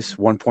 ERAs,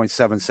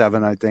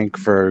 1.77, I think,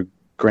 for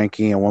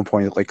Greinke and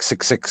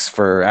 1.66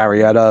 for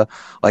Arrieta.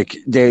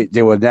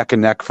 They were neck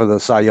and neck for the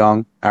Cy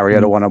Young.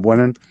 Arrieta wound up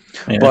winning.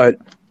 Yeah. But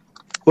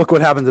look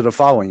what happened to the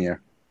following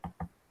year.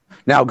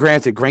 Now,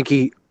 granted,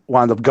 Greinke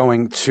wound up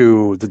going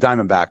to the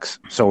Diamondbacks,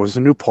 so it was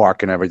a new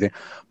park and everything.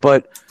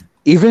 But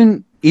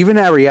even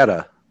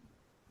Arrieta,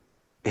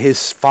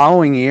 his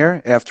following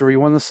year after he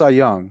won the Cy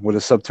Young with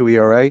a sub 2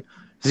 ERA,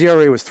 his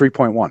ERA was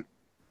 3.1.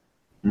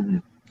 Mm-hmm.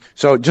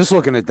 So just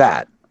looking at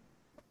that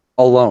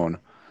alone,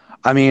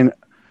 I mean,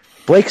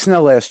 Blake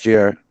Snell last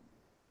year,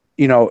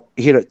 he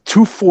had a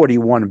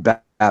 241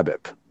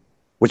 BABIP,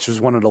 which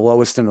was one of the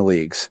lowest in the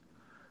leagues.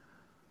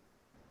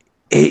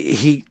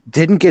 He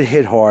didn't get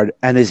hit hard,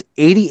 and his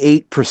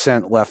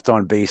 88% left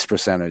on base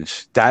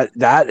percentage.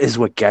 That is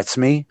what gets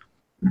me.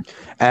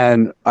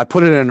 And I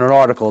put it in an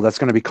article that's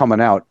going to be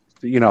coming out.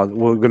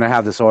 We're going to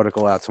have this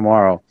article out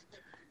tomorrow.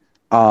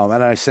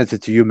 And I sent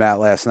it to you, Matt,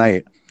 last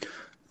night.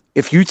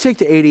 If you take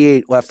the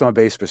 88 left on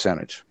base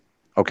percentage,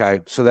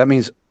 okay, so that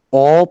means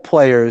all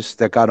players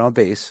that got on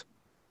base,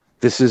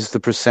 this is the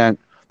percent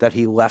that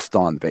he left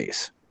on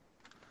base.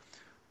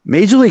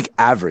 Major League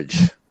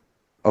average,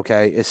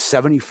 okay, is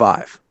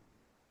 75.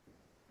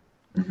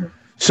 Mm-hmm.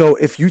 So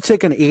if you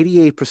take an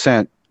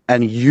 88%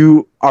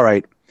 and all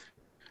right,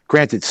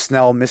 granted,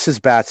 Snell misses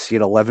bats. He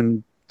had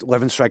 11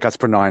 strikeouts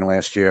per 9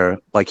 last year.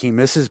 Like, he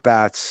misses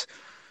bats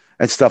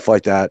and stuff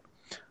like that.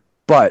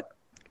 But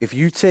if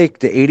you take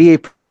the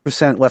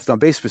 88% left on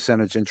base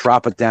percentage and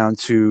drop it down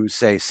to,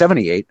 say,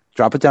 78,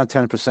 drop it down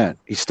 10%,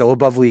 he's still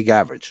above league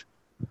average.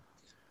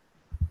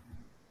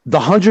 The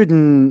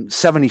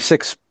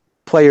 176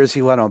 players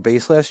he led on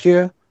base last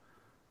year,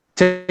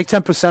 take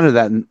 10% of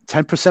that, and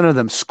 10% of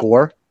them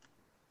score.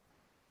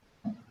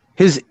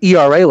 His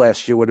ERA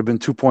last year would have been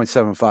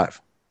 2.75.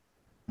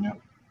 Yeah.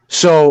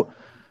 So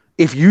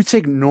if you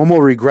take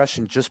normal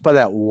regression just by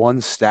that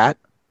one stat,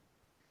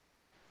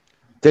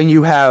 then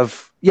you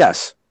have,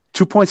 yes,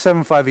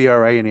 2.75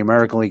 ERA in the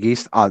American League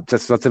East.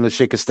 That's nothing to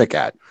shake a stick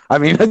at. I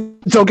mean,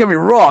 don't get me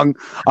wrong.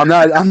 I'm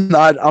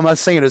not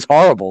saying it's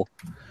horrible.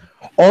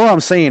 All I'm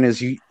saying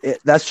is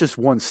that's just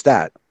one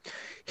stat.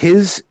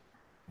 His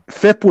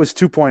FIP was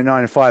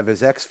 2.95.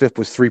 His xFIP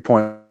was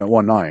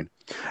 3.19.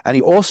 And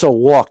he also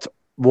walked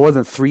more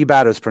than 3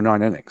 batters per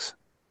 9 innings.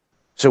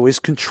 So his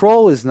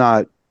control is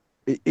not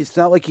 – it's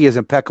not like he has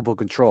impeccable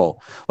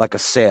control like a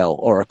Sale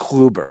or a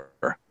Kluber.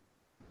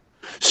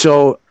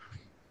 So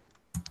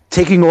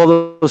taking all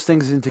those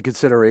things into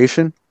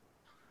consideration,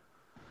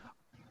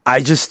 I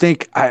just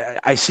think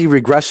I see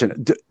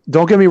regression.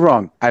 Don't get me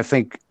wrong. I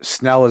think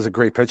Snell is a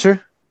great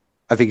pitcher.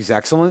 I think he's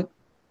excellent.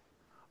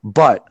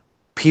 But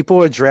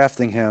people are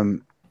drafting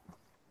him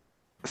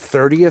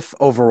 30th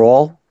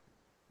overall.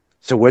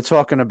 So we're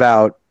talking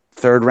about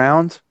 3rd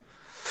round.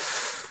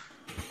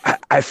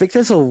 I think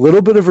that's a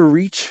little bit of a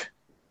reach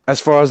as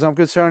far as I'm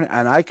concerned.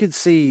 And I could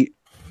see,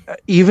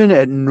 even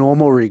at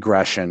normal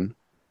regression,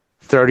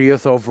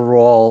 30th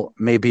overall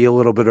may be a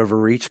little bit of a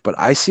reach, but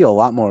I see a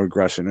lot more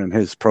regression in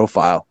his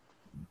profile.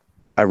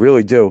 I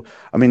really do.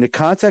 I mean, the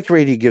contact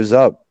rate he gives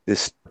up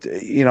is,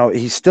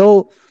 he's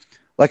still,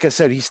 like I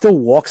said, he still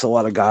walks a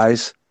lot of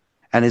guys,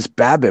 and his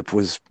BABIP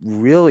was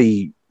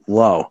really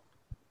low.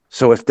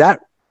 So if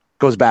that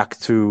goes back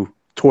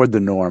toward the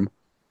norm,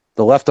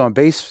 the left on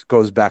base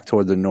goes back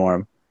toward the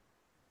norm,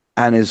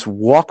 and his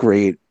walk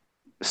rate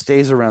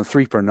stays around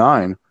 3 per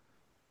 9,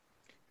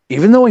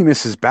 even though he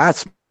misses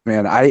bats,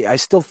 man, I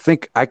still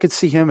think I could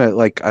see him at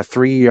like a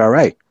 3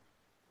 ERA.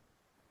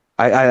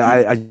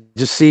 I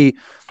just see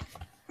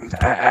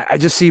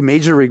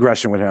major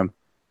regression with him,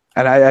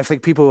 and I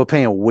think people are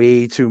paying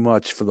way too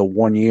much for the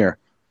 1 year.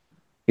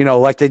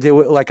 Like they did,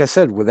 like I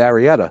said, with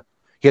Arrieta.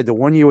 He had the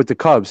 1 year with the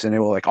Cubs, and they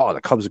were like, "Oh, the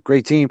Cubs are a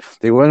great team.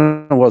 They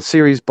won the World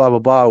Series, blah blah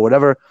blah,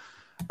 whatever."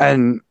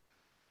 And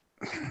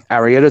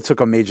Arrieta took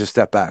a major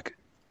step back.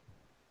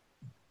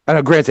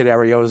 And granted,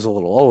 Arrieta's a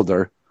little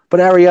older. But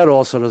Arrieta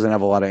also didn't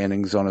have a lot of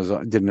innings on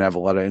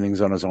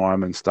his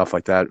arm and stuff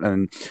like that.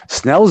 And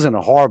Snell's in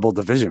a horrible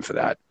division for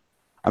that.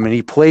 I mean,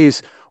 he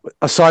plays,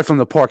 aside from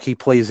the park, he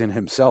plays in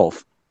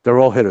himself. They're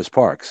all hitters'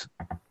 parks.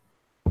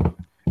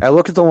 And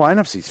look at the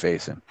lineups he's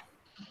facing.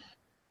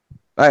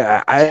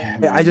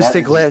 I just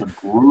think,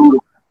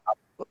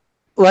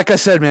 like I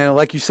said, man,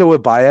 like you said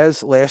with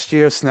Baez last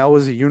year, Snell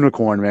was a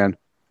unicorn, man.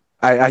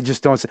 I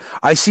just don't.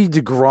 I see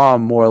DeGrom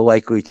more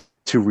likely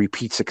to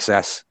repeat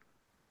success.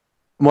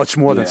 Much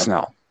more than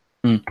Snell.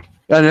 And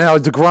now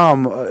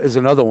DeGrom is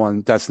another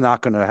one that's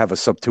not going to have a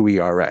sub 2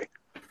 ERA.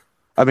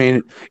 I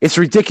mean, it's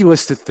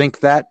ridiculous to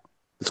think that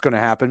it's going to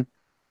happen.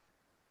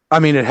 I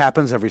mean, it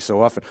happens every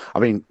so often. I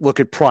mean, look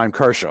at Prime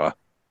Kershaw.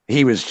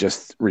 He was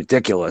just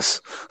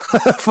ridiculous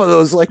for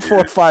those 4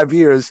 or 5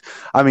 years.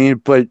 I mean,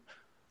 but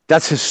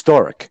that's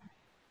historic.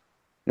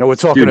 We're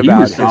talking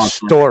about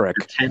historic.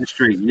 For 10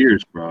 straight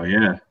years, bro.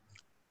 Yeah.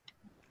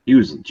 He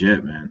was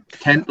legit, man.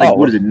 10,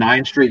 what is it,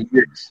 9 straight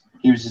years?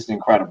 He was just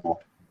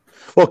incredible.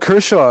 Well,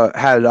 Kershaw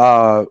had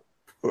there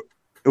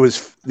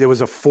was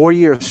a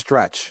 4-year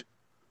stretch.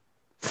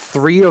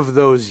 3 of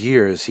those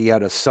years he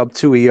had a sub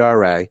 2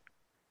 ERA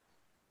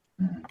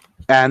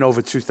and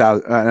over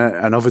 200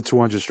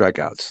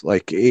 strikeouts.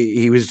 Like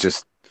he was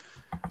just,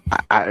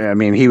 I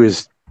mean, he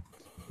was,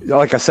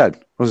 like I said,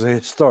 it was a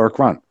historic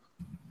run.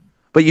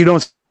 But you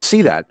don't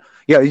see that.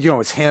 Yeah,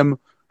 it's him,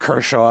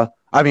 Kershaw.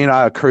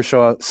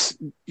 Kershaw,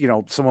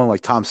 someone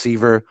like Tom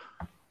Seaver,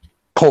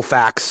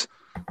 Koufax,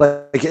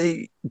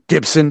 like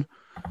Gibson.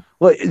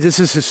 Well, this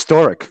is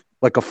historic.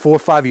 Like a 4 or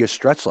 5 year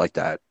stretch like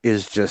that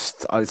is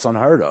just, it's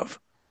unheard of.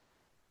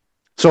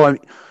 So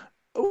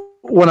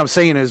what I'm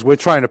saying is we're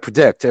trying to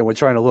predict and we're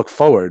trying to look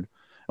forward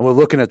and we're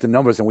looking at the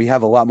numbers and we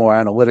have a lot more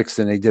analytics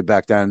than they did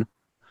back then.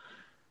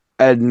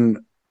 And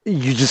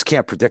you just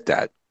can't predict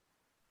that.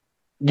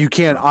 You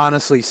can't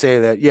honestly say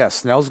that,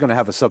 Snell's going to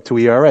have a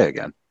sub-2 ERA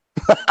again.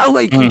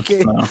 You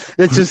can't.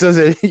 It just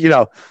doesn't,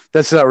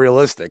 that's not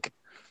realistic.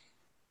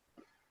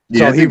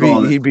 Yeah,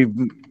 so he'd be.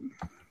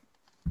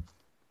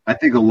 I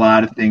think a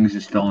lot of things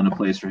just fell into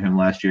place for him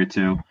last year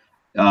too.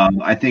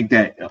 I think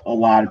that a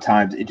lot of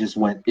times it just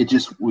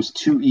was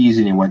too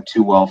easy and it went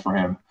too well for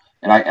him.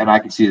 And I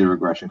can see the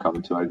regression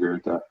coming too. I agree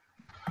with that.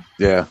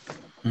 Yeah.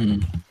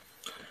 Mm-hmm.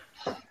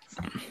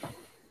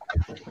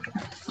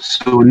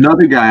 So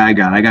another guy I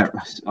got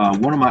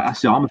one of my.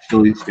 So I'm a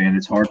Phillies fan.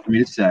 It's hard for me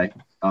to say.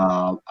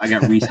 I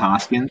got Rhys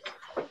Hoskins.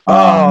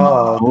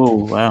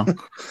 Wow!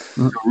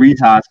 Rhys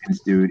Hoskins,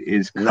 dude,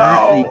 is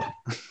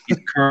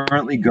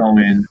currently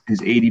going. His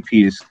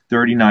ADP is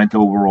 39th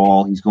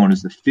overall. He's going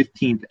as the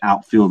 15th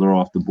outfielder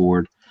off the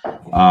board.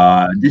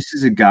 This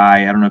is a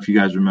guy. I don't know if you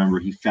guys remember.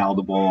 He fouled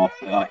the ball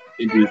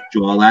into his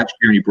jaw last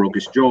year, and he broke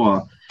his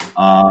jaw.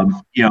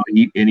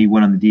 He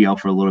went on the DL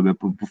for a little bit.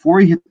 But before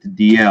he hit the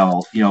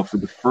DL, for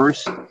the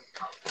first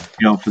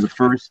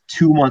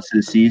 2 months of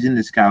the season,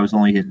 this guy was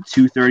only hitting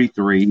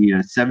 233. He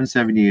had a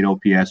 778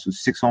 OPS with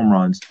 6 home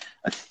runs,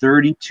 a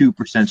 32%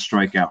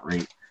 strikeout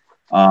rate,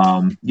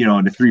 and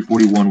a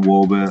 341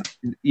 WOBA.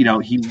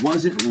 He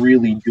wasn't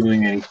really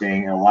doing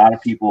anything. And a lot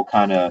of people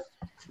kind of,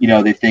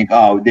 they think,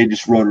 they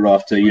just wrote it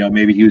off to,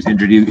 maybe he was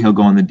injured. He'll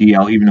go on the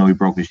DL, even though he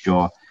broke his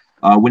jaw.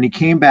 When he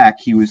came back,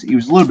 he was a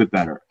little bit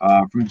better.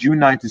 From June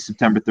 9th to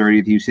September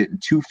 30th, he was hitting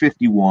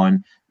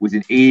 251 with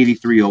an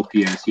 883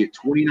 OPS. He had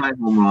 28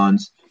 home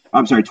runs,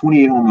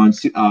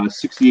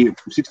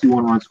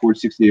 61 runs scored,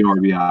 68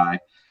 RBI.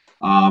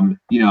 A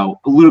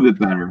little bit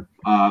better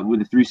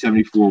with a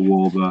 374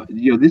 WOBA.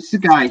 This is a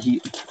guy,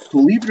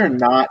 believe it or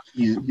not,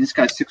 this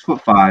guy's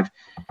 6'5",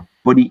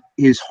 but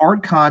his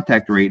hard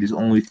contact rate is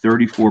only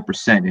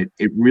 34%.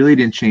 It really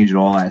didn't change at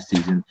all last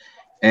season.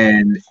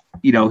 And,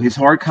 his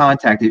hard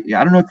contact,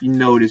 I don't know if you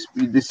noticed,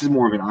 this is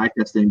more of an eye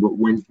test thing, but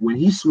when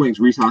he swings,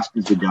 Rhys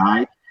Hoskins is the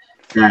guy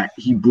that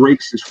he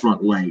breaks his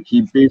front leg.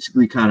 He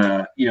basically kind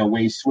of,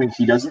 when he swings,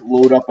 he doesn't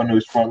load up onto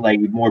his front leg.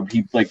 He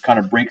kind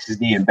of breaks his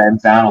knee and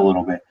bends down a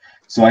little bit.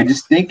 So I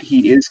just think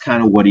he is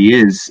kind of what he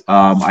is.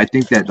 I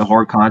think that the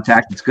hard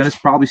contact, it's going to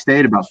probably stay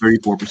at about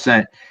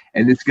 34%.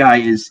 And this guy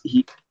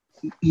he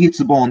hits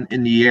the ball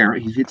in the air.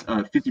 He hits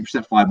a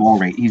 50% fly ball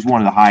rate. He's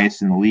one of the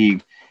highest in the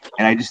league.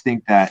 And I just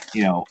think that,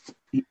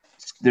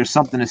 there's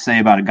something to say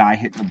about a guy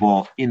hitting the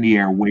ball in the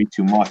air way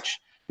too much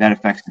that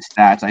affects the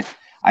stats.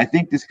 I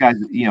think this guy's,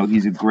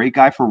 he's a great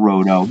guy for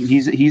Roto.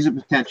 He's a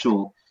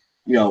potential,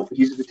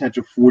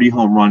 40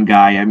 home run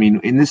guy. I mean,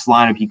 in this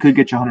lineup, he could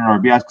get you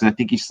 100 RBIs because I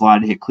think he's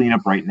slotted to hit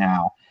cleanup right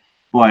now.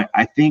 But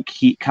I think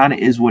he kind of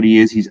is what he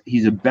is.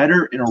 He's a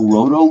better in a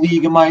Roto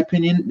league, in my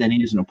opinion, than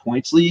he is in a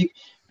points league,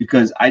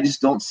 because I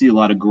just don't see a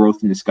lot of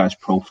growth in this guy's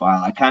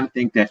profile. I kind of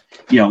think that,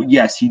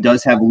 yes, he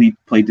does have elite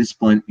play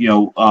discipline,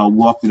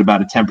 walked at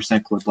about a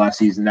 10% clip last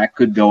season. That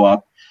could go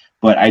up,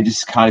 but I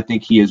just kind of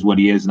think he is what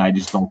he is, and I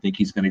just don't think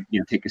he's going to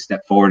take a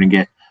step forward and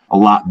get a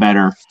lot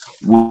better,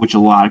 which a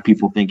lot of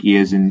people think he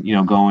is. And,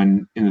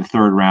 going in the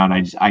third round,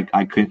 I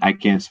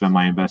can't spend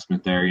my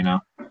investment there,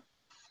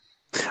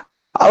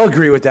 I'll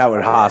agree with that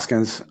with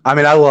Hoskins. I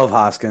mean, I love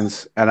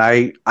Hoskins, and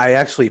I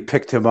actually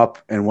picked him up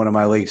in one of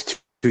my leagues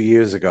 2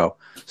 years ago.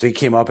 So he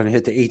came up and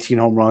hit the 18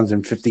 home runs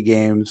in 50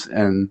 games,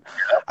 and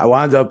I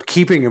wound up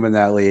keeping him in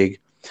that league.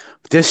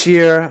 But this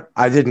year,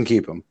 I didn't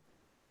keep him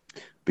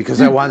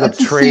because I wound up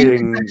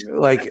trading.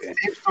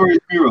 Same story as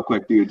me, real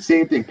quick, dude.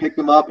 Same thing. Picked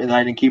him up, and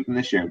I didn't keep him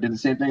this year. Did the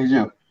same thing as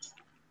you.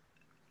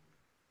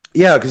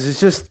 Yeah, because it's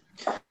just,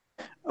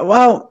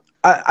 well,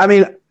 I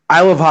mean,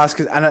 I love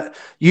Hoskins, and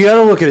you got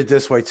to look at it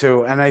this way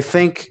too. And I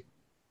think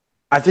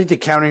the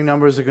counting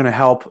numbers are going to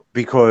help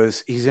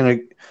because he's in a.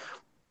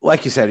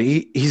 Like you said,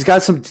 he's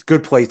got some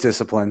good plate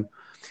discipline.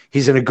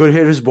 He's in a good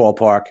hitter's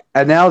ballpark.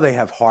 And now they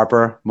have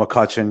Harper,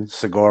 McCutchen,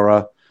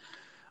 Segura.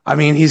 I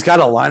mean, he's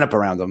got a lineup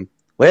around him.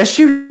 Last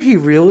year, he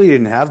really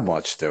didn't have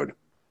much, dude.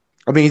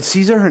 I mean,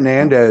 Cesar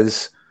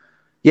Hernandez,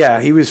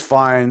 yeah, he was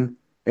fine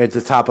at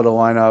the top of the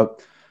lineup.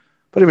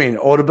 But, I mean,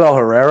 Odubel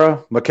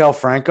Herrera, Maikel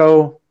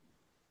Franco,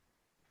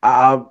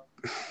 what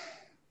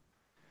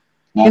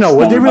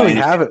they really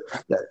have,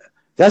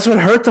 that's what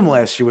hurt them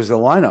last year was the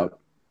lineup.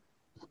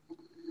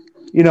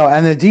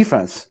 And the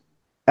defense,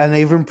 and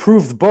they've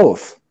improved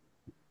both.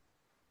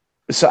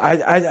 So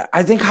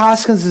I think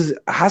Hoskins is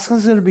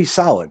going to be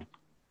solid.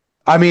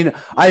 I mean,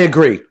 I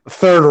agree.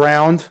 Third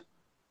round,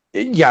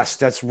 yes,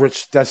 that's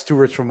rich. That's too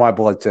rich for my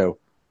blood too,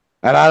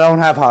 and I don't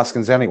have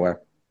Hoskins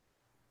anywhere.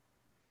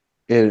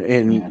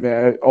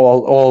 In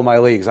all of my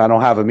leagues, I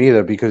don't have him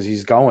either because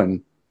he's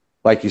going,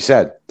 like you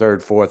said,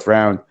 third, fourth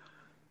round.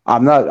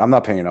 I'm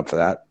not paying up for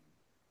that.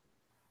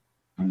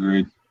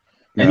 Agreed.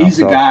 And he's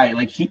a guy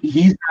like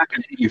he's not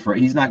going to hit you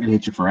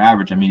for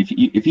average. I mean,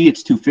 if he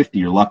hits 250,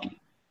 you're lucky.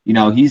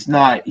 He's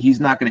not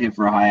going to hit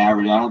for a high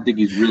average. I don't think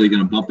he's really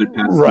going to bump it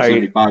past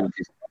 275.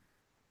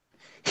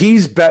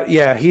 He's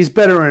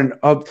better in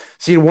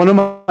see, one of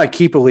my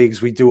keeper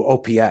leagues we do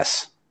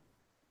OPS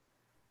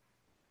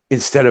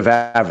instead of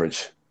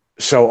average.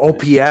 So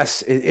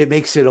OPS it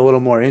makes it a little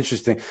more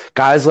interesting.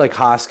 Guys like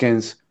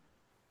Hoskins,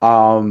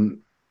 Carlos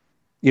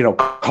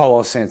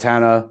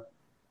Santana,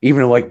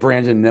 even like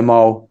Brandon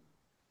Nimmo,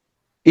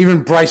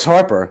 even Bryce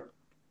Harper.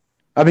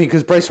 I mean,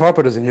 because Bryce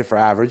Harper doesn't hit for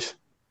average.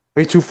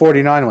 He had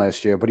 249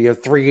 last year, but he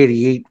had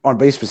 388 on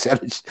base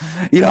percentage.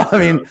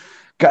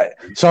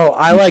 So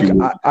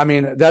I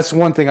mean, that's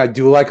one thing I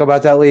do like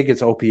about that league.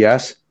 It's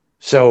OPS.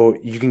 So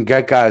you can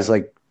get guys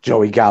like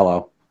Joey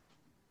Gallo.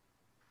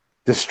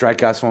 The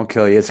strikeouts won't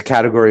kill you. It's a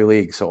category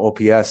league, so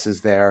OPS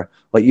is there.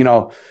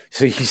 So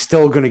he's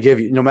still going to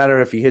give you, no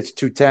matter if he hits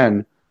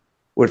 210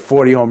 with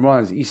 40 home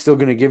runs, he's still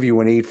going to give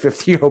you an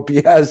 850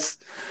 OPS.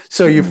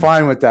 So you're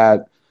fine with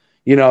that.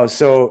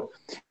 So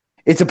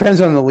it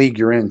depends on the league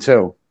you're in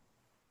too.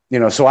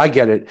 So I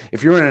get it.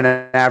 If you're in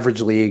an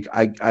average league,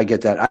 I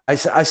get that.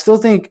 I still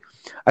think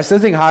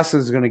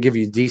Hoskins is going to give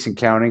you decent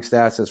counting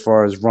stats as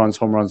far as runs,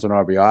 home runs, and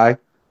RBI.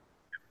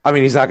 I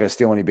mean, he's not going to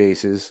steal any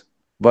bases.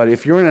 But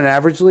if you're in an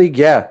average league,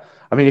 yeah.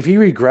 I mean, if he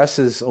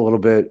regresses a little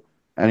bit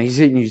and he's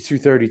hitting you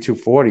 230,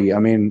 240, I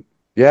mean,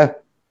 yeah.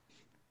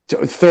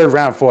 Third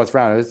round, fourth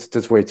round,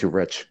 that's way too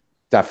rich.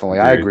 Definitely.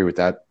 I agree with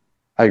that.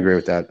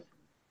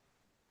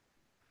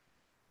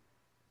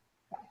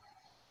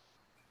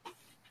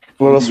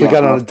 What else we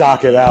got on the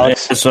docket,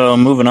 Alex? So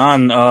moving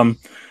on,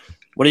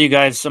 what are you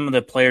guys, some of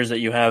the players that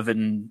you have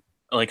in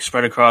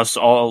spread across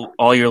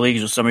all your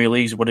leagues or some of your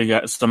leagues, what do you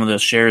got, some of the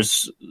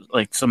shares,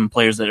 like some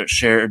players that are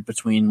shared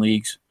between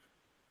leagues?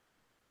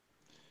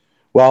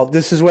 Well,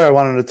 this is where I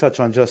wanted to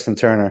touch on Justin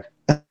Turner.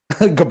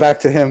 Go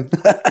back to him.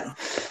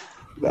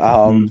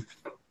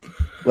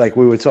 Like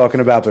we were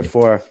talking about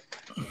before.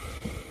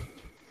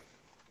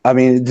 I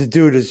mean, the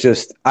dude is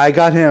just – I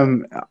got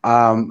him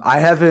I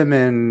have him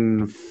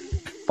in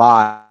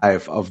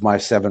 5 of my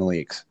 7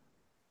 leagues.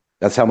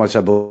 That's how much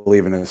I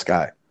believe in this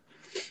guy.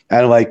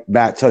 And like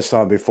Matt touched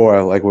on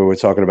before, like we were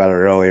talking about it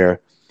earlier,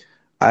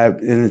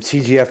 in the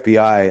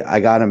TGFBI, I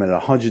got him at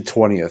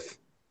 120th.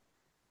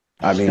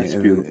 I mean,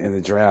 in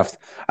the draft.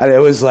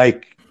 It was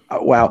like,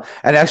 wow.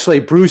 And actually,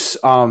 Bruce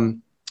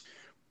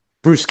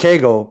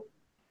Cagle,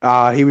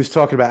 he was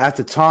talking about at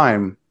the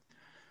time,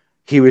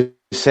 he was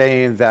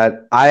saying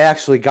that I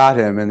actually got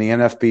him in the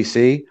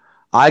NFBC.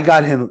 I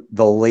got him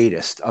the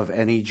latest of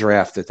any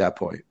draft at that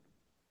point.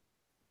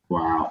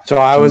 Wow. So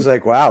I was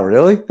like, wow,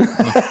 really?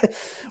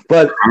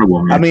 But,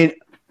 I mean,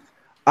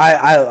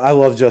 I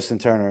love Justin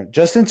Turner.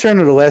 Justin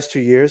Turner the last 2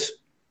 years,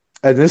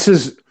 and this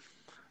is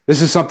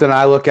something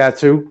I look at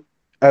too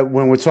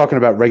when we're talking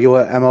about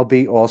regular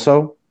MLB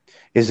also,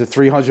 is the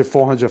 300,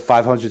 400,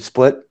 500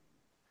 split,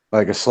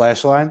 like a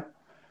slash line.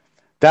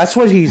 That's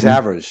what he's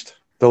averaged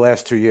the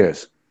last 2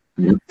 years,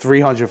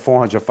 300,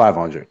 400,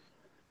 500.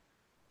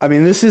 I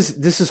mean, this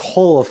is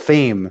Hall of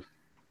Fame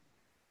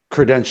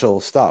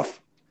credential stuff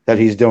that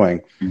he's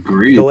doing.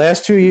 Agreed. The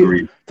last 2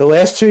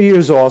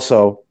 years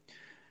also,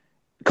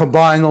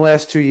 combined the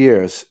last 2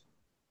 years,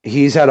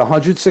 he's had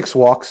 106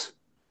 walks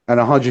and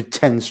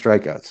 110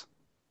 strikeouts.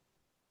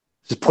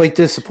 His plate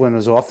discipline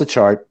is off the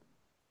chart.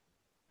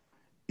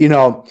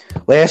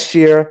 Last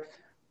year,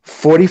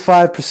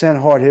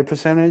 45% hard hit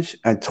percentage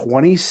and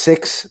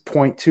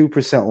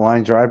 26.2%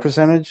 line drive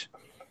percentage.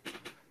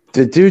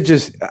 The dude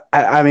just,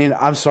 I mean,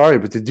 I'm sorry,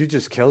 but the dude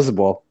just kills the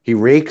ball. He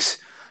rakes.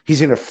 He's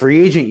in a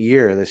free agent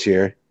year this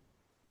year.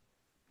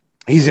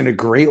 He's in a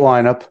great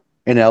lineup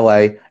in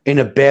LA in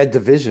a bad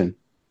division.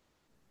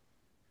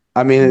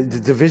 I mean, the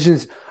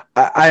divisions,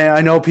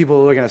 I know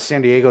people are looking at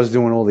San Diego's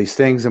doing all these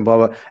things and blah,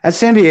 blah. And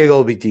San Diego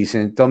will be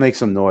decent. They'll make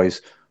some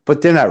noise,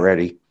 but they're not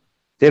ready.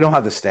 They don't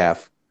have the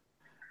staff.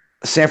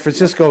 San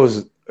Francisco's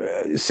a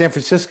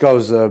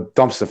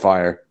dumpster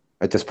fire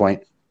at this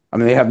point. I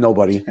mean, they have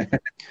nobody. And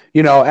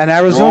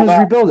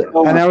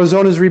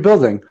Arizona's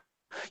rebuilding.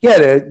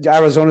 Yeah,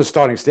 Arizona's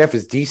starting staff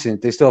is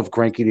decent. They still have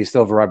Greinke. They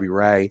still have Robbie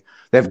Ray.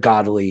 They have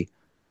Godley.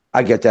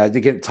 I get that.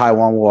 They get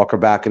Taijuan Walker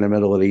back in the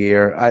middle of the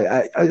year.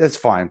 I that's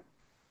fine.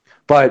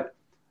 But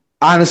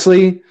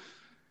honestly,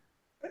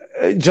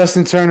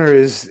 Justin Turner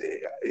is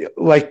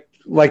like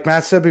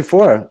Matt said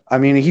before. I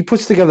mean, he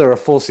puts together a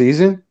full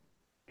season.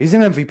 He's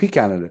an MVP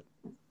candidate.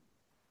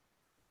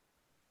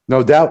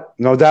 No doubt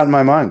in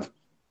my mind.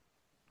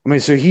 I mean,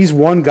 so he's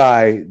one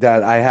guy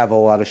that I have a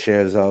lot of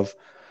shares of.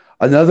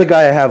 Another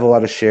guy I have a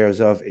lot of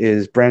shares of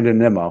is Brandon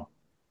Nimmo.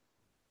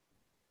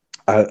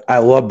 I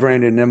love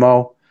Brandon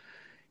Nimmo.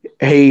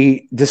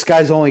 Hey, this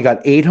guy's only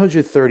got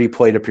 830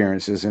 plate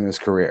appearances in his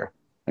career,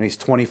 and he's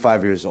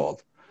 25 years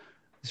old.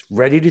 He's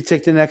ready to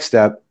take the next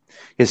step.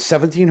 He has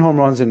 17 home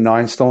runs and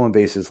 9 stolen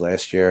bases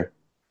last year.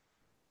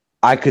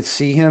 I could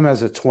see him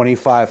as a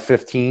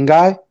 25-15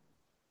 guy,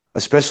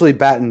 especially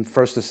batting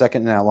first or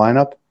second in that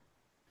lineup.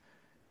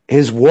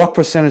 His walk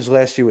percentage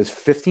last year was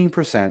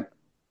 15%.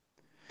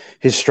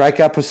 His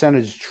strikeout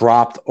percentage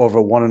dropped over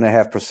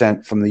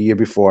 1.5% from the year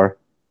before.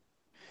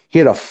 He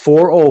had a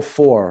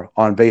 404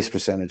 on base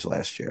percentage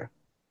last year.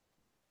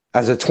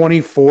 As a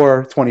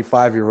 24,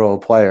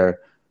 25-year-old player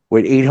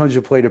with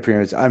 800 plate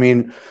appearances, I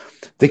mean,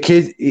 the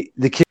kid.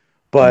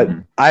 But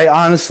I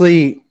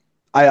honestly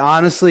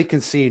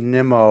can see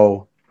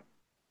Nimmo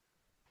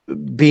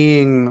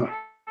being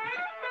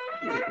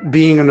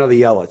another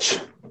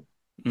Yelich.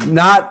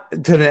 Not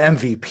to the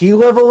MVP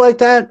level like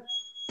that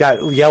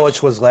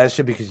Yelich was last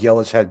year, because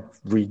Yelich had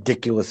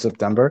ridiculous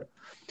September.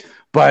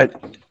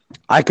 But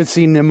I could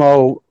see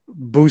Nimmo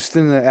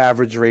boosting the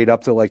average rate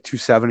up to like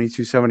 270,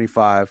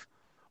 275,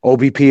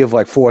 OBP of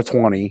like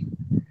 420.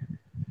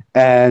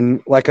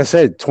 And like I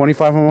said,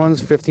 25 home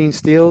runs, 15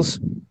 steals,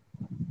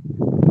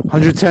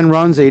 110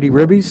 runs, 80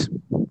 ribbies.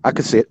 I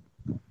could see it.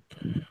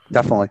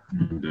 Definitely.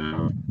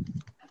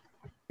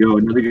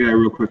 Another guy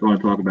real quick I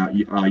want to talk about,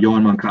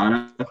 Yoan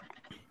Moncada.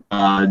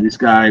 This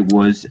guy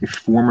was a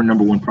former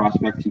number one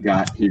prospect. He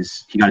got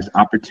his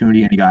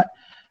opportunity, and he got,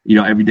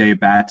 everyday at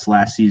bats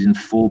last season,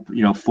 full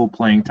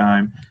playing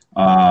time.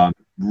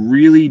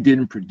 Really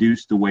didn't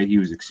produce the way he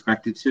was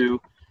expected to.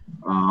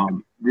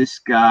 This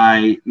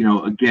guy,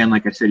 again,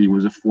 like I said, he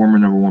was a former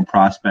number one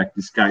prospect.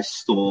 This guy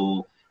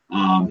stole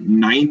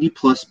 90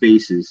 plus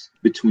bases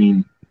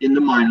in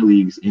the minor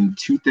leagues in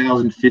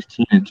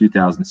 2015 and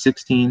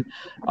 2016.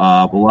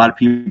 But a lot of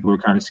people are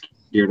kind of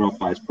scared off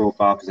by his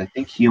profile, because I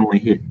think he only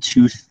hit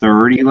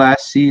 230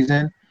 last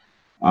season.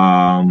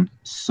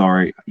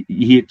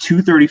 He hit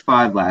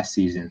 235 last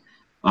season.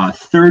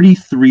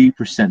 33%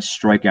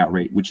 strikeout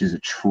rate, which is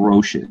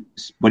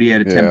atrocious. But he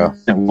had a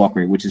 10% walk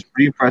rate, which is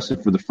pretty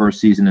impressive for the first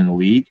season in the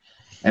league.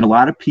 And a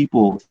lot of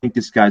people think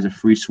this guy's a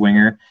free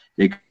swinger.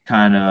 They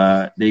kind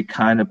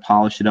of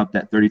polish it up,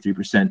 that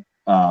 33%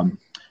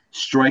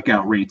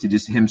 strikeout rate, to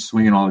just him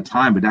swinging all the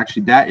time. But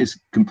actually, that is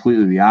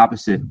completely the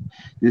opposite.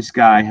 This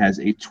guy has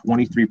a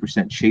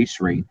 23%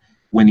 chase rate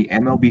when the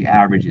MLB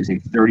average is a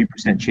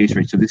 30% chase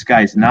rate. So this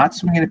guy is not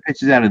swinging at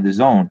pitches out of the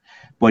zone,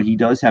 but he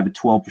does have a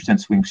 12%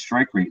 swing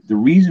strike rate. The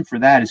reason for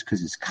that is because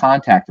his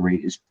contact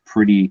rate is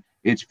pretty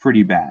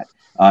bad.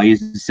 He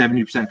has a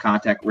 70%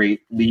 contact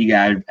rate. League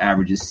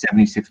average is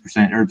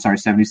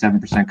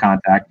 77%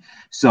 contact.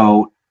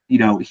 So,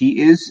 he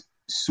is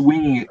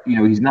swinging,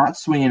 he's not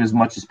swinging as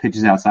much as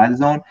pitches outside the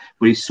zone,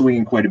 but he's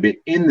swinging quite a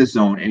bit in the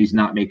zone, and he's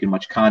not making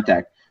much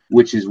contact,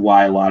 which is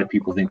why a lot of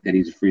people think that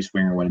he's a free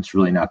swinger when it's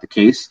really not the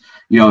case.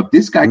 If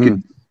this guy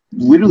could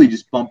literally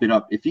just bump it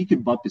up, if he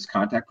could bump his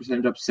contact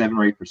percentage up 7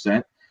 or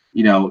 8%,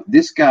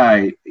 this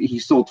guy, he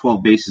stole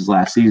 12 bases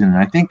last season. And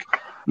I think,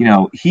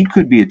 he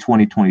could be a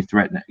 2020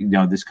 threat,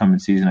 this coming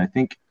season. I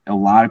think a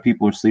lot of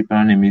people are sleeping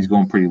on him. He's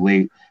going pretty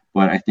late,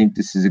 but I think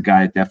this is a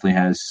guy that definitely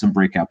has some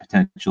breakout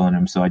potential in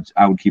him. So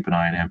I would keep an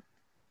eye on him.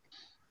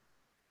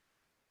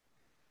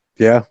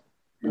 Yeah.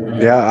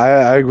 Yeah,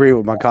 I agree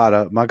with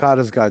Moncada.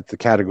 Moncada's got the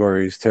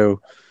categories too.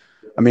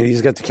 I mean,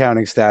 he's got the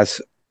counting stats.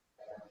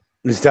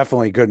 He's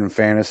definitely good in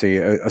fantasy,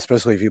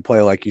 especially if you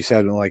play, like you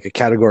said, in like a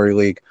category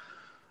league.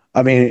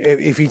 I mean,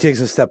 if he takes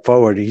a step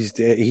forward, he's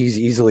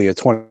easily a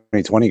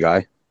 2020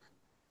 guy.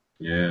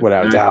 Yeah,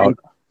 without doubt.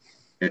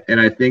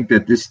 And I think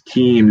that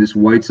this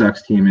White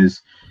Sox team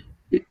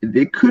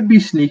they could be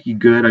sneaky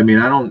good. I mean,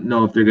 I don't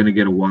know if they're going to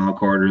get a wild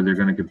card or they're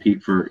going to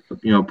compete for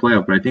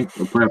playoff, but I think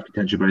playoff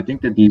contention. But I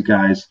think that these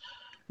guys,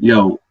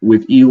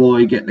 with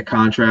Eloy getting the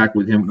contract,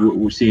 with him,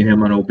 we're seeing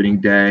him on opening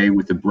day,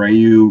 with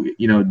Abreu,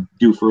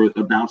 due for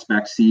a bounce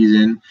back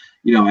season.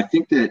 I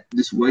think that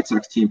this White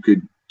Sox team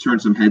could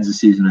turn some heads this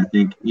season. I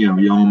think,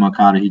 Yoan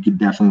Moncada, he could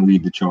definitely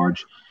lead the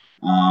charge.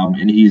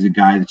 And he's a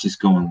guy that's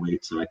just going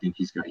late. So I think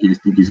he's got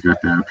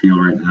that appeal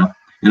right now.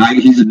 And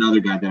he's another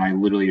guy that I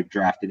literally have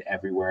drafted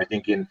everywhere. I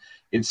think in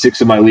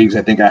 6 of my leagues,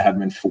 I think I have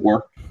him in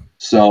 4.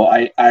 So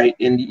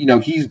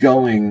he's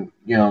going,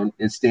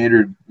 in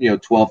standard,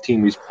 12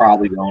 team, he's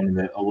probably going in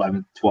the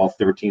 11th, 12th,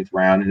 13th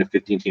round. In a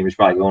 15 team, he's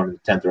probably going in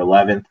the 10th or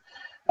 11th.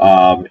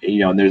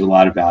 And there's a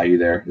lot of value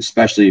there,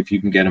 especially if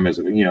you can get him as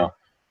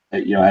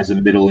as a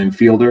middle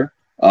infielder.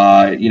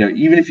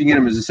 Even if you get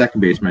him as a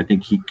second baseman, I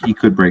think he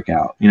could break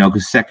out,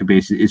 because second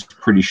base is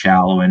pretty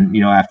shallow. And,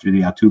 after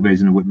the Altuves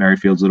and the Whit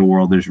Merrifields of the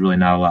world, there's really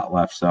not a lot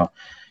left. So,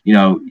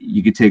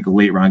 you could take a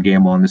late round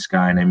gamble on this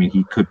guy, and I mean,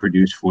 he could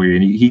produce for you,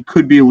 and he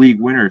could be a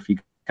league winner if he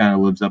kind of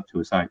lives up to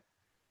his hype.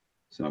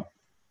 So.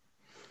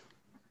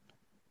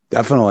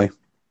 Definitely.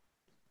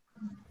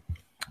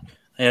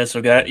 Yeah. So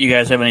you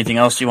guys have anything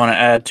else you want to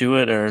add to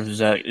it, or is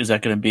that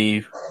going to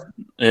be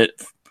it?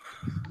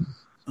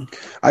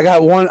 I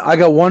got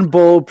one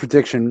bold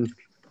prediction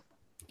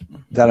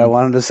that I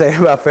wanted to say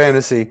about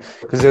fantasy,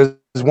 because there's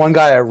one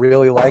guy I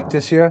really like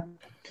this year,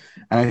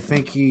 and I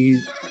think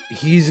he's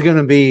going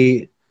to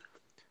be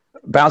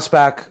bounce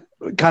back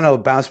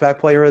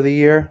player of the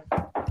year.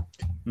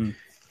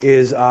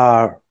 Is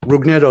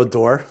Rougned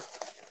Odor.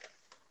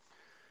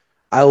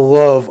 I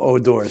love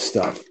Odor's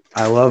stuff.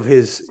 I love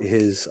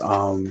his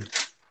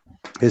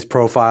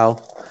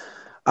profile.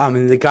 I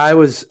mean, the guy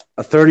was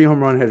a 30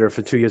 home run hitter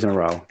for 2 years in a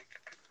row.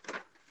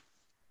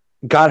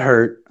 got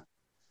hurt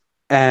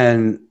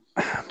and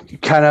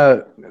kind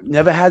of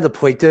never had the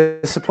plate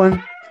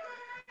discipline.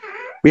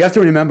 We have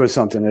to remember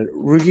something.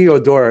 Rougned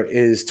Odor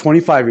is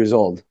 25 years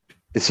old.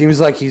 It seems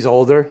like he's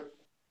older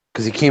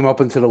because he came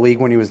up into the league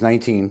when he was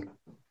 19.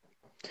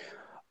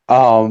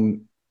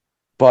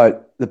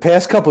 But the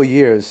past couple of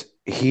years,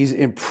 he's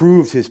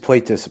improved his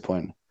plate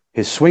discipline.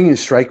 His swing and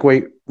strike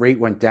rate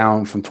went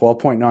down from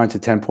 12.9 to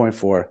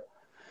 10.4.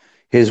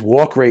 His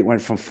walk rate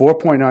went from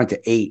 4.9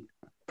 to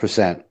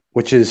 8%,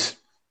 which is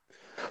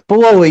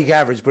below league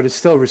average, but it's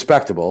still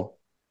respectable.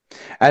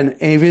 And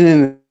even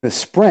in the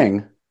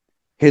spring,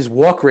 his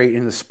walk rate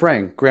in the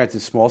spring,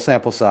 granted small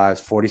sample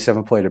size,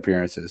 47 plate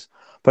appearances,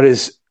 but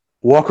his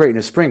walk rate in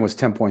the spring was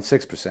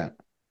 10.6%.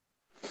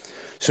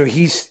 So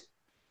he's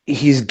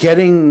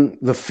getting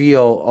the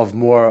feel of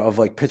more of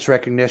like pitch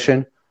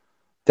recognition.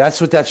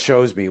 That's what that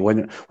shows me.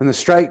 When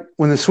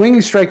the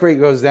swinging strike rate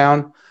goes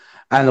down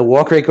and the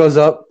walk rate goes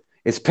up,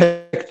 it's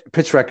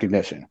pitch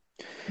recognition.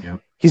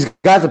 Yep. He's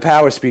got the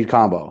power speed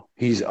combo.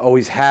 He's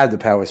always had the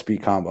power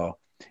speed combo.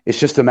 It's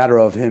just a matter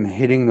of him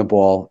hitting the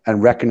ball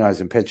and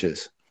recognizing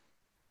pitches.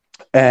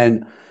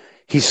 And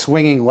he's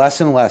swinging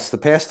less and less. The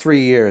past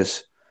 3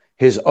 years,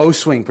 his O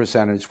swing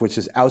percentage, which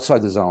is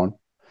outside the zone,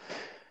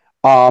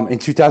 in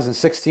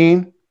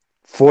 2016,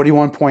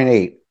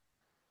 41.8.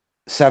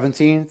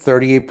 17,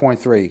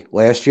 38.3.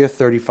 Last year,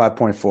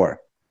 35.4.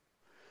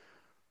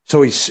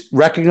 So he's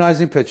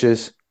recognizing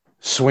pitches,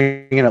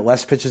 swinging at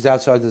less pitches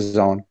outside the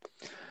zone.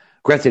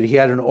 Granted, he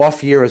had an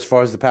off year as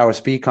far as the power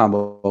speed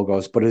combo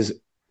goes, but his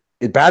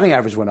batting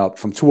average went up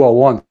from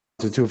 201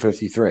 to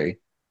 253.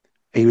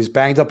 He was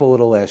banged up a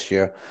little last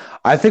year.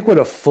 I think with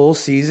a full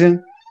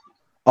season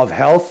of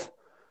health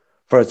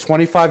for a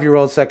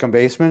 25-year-old second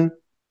baseman,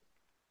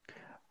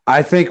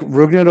 I think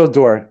Rougned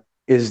Odor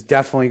is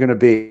definitely going to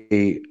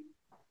be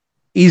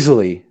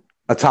easily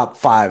a top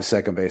 5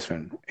 second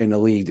baseman in the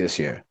league this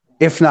year,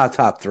 if not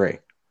top 3.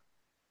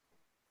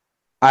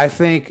 I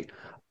think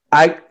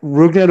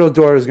Rougned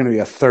Odor is going to be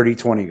a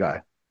 30-20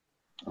 guy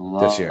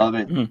this year. Love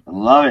it.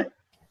 Love it.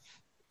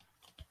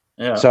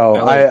 Yeah. So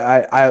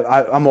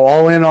I'm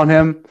all in on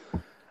him.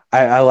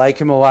 I like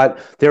him a lot.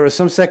 There are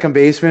some second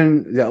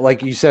basemen that,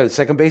 like you said,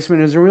 second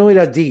baseman isn't really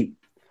that deep.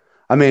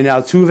 I mean,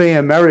 Altuve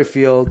and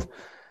Merrifield,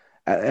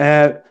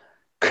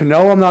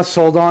 Cano I'm not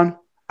sold on.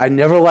 I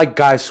never like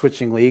guys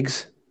switching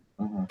leagues.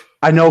 Mm-hmm.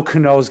 I know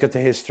Cano's got the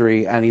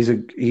history, and he's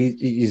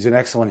an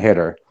excellent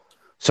hitter.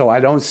 So I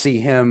don't see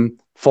him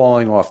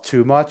falling off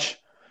too much.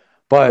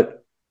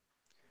 But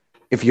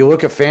if you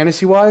look at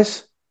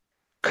fantasy-wise,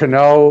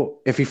 Cano,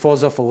 if he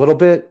falls off a little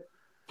bit,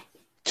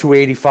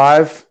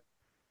 285,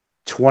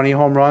 20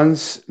 home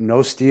runs,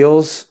 no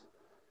steals.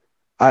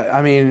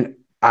 I mean,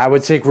 I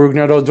would take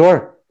Rougned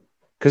Odor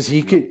because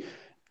he could,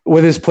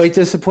 with his plate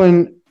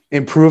discipline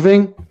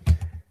improving,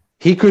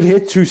 he could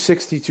hit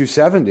 260,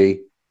 270,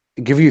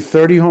 give you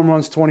 30 home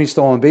runs, 20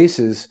 stolen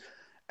bases,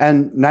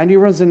 and 90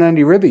 runs and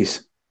 90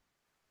 ribbies.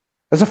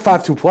 That's a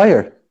 5-2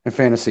 player in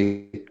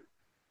fantasy.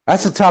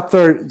 That's the top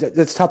third.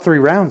 That's top 3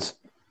 rounds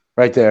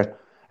right there.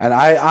 And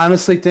I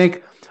honestly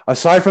think,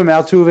 aside from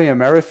Altuve and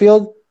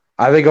Merrifield,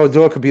 I think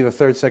Odor could be the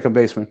 3rd second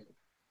baseman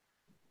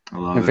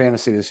in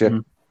fantasy this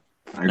year.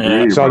 I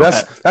agree. So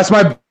that's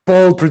my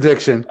bold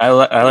prediction. I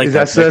like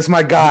that's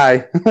my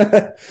guy.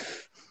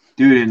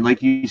 Dude, and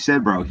like you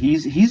said, bro,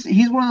 he's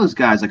one of those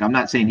guys. Like, I'm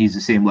not saying he's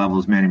the same level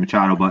as Manny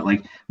Machado, but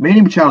like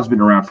Manny Machado's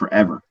been around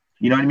forever.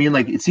 You know what I mean?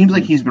 Like, it seems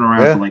like he's been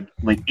around for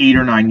like 8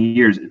 or 9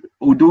 years.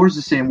 Odor's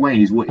the same way.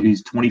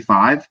 He's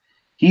 25.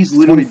 He's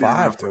literally been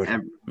around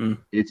forever.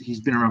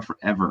 He's been around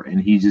forever, and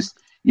he just,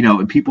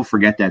 and people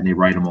forget that and they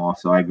write him off.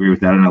 So I agree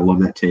with that, and I love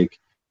that take.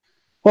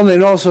 Well,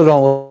 they also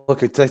don't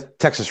look at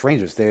Texas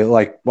Rangers. They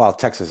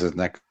Texas isn't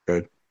that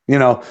good,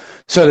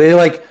 So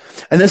they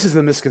and this is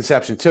the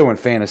misconception too in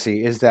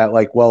fantasy is that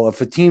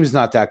if a team's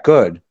not that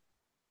good,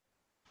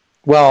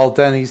 well,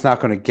 then he's not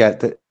going to get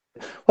the.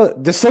 Well,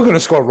 they're still going to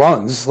score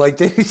runs,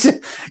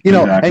 exactly.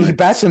 And he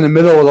bats in the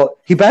middle.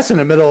 He bats in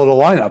the middle of the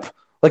lineup.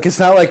 It's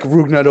not like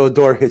Rougned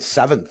Odor hits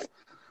 7th.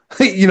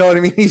 You know what I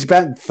mean? He's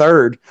batting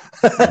 3rd.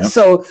 Yep.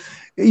 So,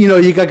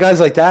 you got guys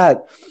like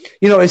that.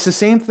 It's the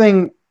same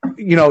thing.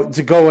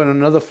 To go in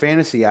another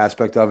fantasy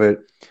aspect of it,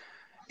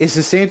 it's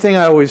the same thing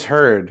I always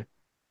heard,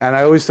 and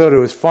I always thought it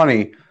was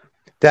funny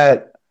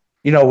that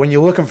when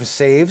you're looking for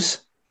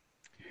saves,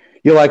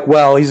 you're like,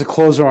 well, he's a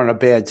closer on a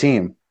bad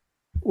team.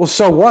 Well,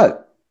 so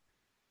what?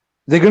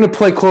 They're going to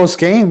play close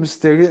games.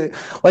 They're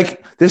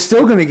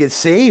still going to get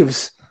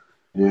saves.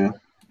 Yeah.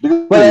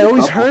 But I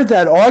always heard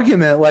that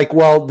argument,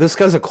 well, this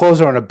guy's a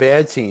closer on a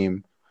bad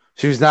team,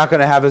 so he's not going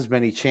to have as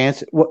many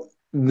chances. Well,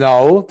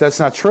 no, that's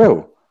not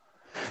true.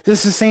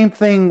 It's the same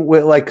thing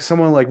with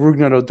someone like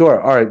Rougned Odor.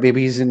 All right,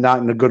 maybe he's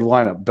not in a good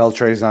lineup.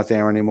 Beltre's not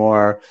there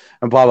anymore,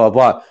 and blah blah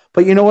blah.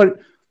 But you know what?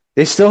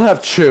 They still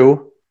have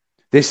Chu.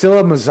 They still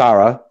have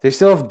Mazzara. They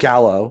still have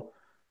Gallo.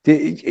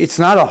 It's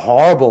not a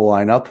horrible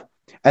lineup,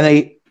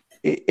 and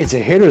it's a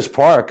hitter's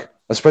park,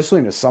 especially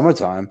in the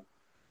summertime.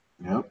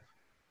 Yep.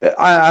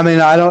 I mean,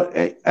 I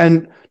don't,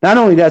 and not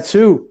only that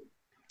too.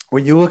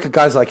 when you look at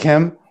guys like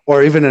him,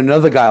 or even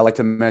another guy I like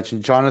to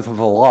mention, Jonathan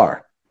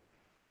Villar,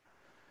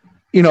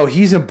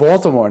 he's in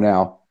Baltimore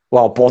now.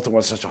 Well,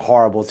 Baltimore's such a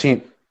horrible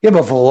team. Yeah,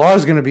 but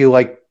Villar's going to be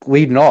like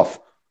leading off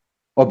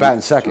or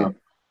batting second. Sure.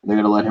 They're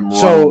going to let him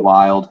run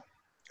wild.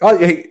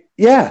 Oh,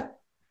 yeah.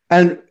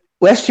 And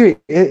last year,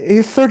 he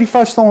had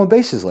 35 stolen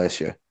bases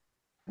last year.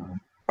 Mm-hmm.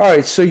 All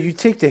right, so you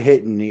take the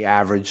hit and the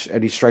average,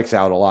 and he strikes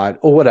out a lot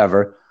or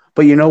whatever.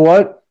 But you know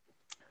what?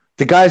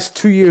 The guy's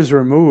 2 years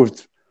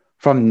removed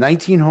from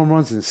 19 home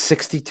runs and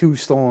 62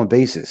 stolen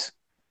bases.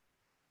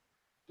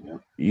 Yeah.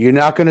 You're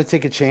not going to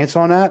take a chance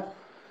on that?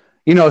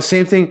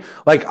 Same thing.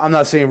 Like, I'm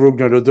not saying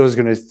Rougned Odor is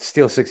going to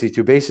steal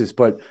 62 bases,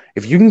 but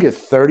if you can get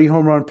 30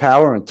 home run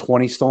power and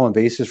 20 stolen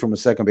bases from a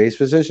second base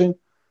position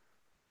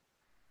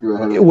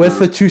with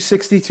a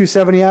 260,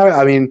 270 hour,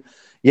 I mean,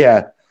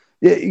 yeah.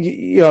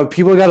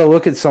 People got to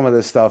look at some of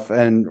this stuff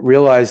and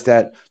realize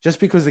that just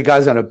because the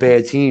guy's on a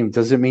bad team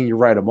doesn't mean you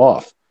write him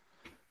off.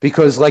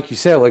 Because, like you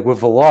said, like with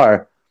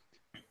Villar,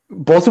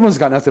 Baltimore's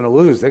got nothing to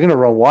lose. They're going to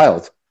run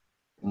wild.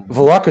 Mm-hmm.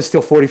 Villar could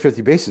steal 40,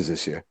 50 bases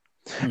this year.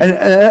 Mm-hmm.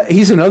 And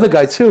he's another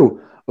guy,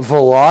 too.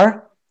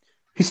 Villar,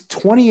 he's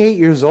 28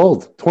 years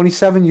old,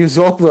 27 years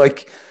old.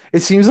 Like, it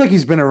seems like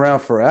he's been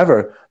around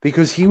forever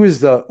because he was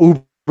the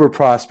uber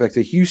prospect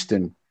of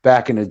Houston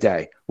back in the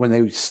day when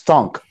they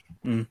stunk.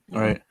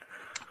 Right.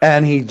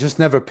 And he just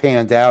never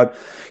panned out.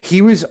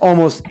 He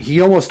almost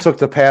took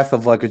the path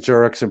of like a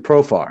Jurickson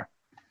Profar.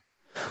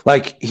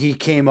 Like, he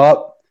came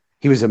up,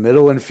 he was a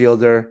middle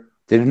infielder.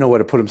 They didn't know where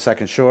to put him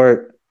second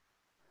short,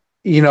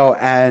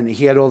 and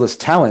he had all this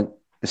talent,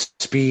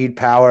 speed,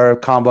 power,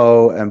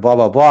 combo, and blah,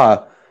 blah,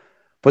 blah.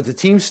 But the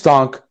team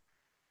stunk.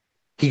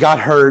 He got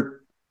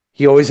hurt.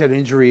 He always had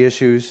injury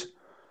issues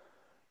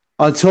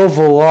until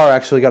Villar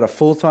actually got a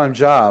full-time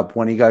job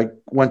when he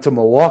went to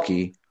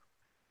Milwaukee.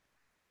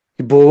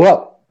 He blew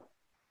up.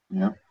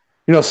 Yeah.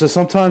 So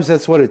sometimes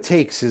that's what it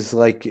takes is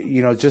like,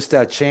 just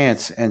that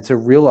chance and to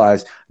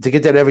realize, to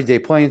get that everyday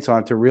playing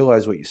time, to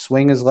realize what your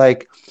swing is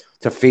like,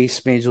 to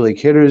face major league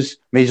hitters,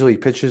 major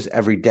league pitchers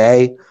every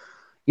day,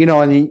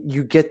 and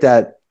you get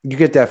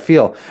that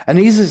feel.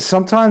 And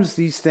sometimes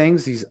these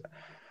things,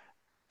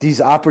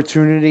 these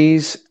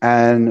opportunities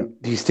and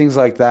these things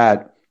like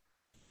that,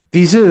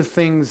 these are the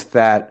things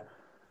that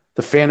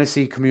the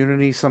fantasy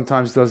community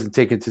sometimes doesn't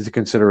take into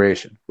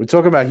consideration. We're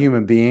talking about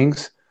human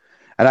beings.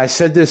 And I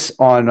said this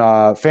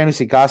on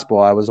Fantasy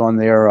Gospel. I was on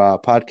their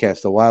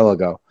podcast a while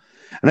ago.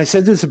 And I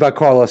said this about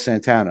Carlos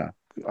Santana.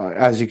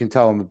 As you can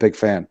tell, I'm a big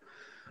fan.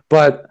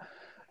 But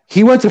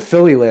he went to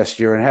Philly last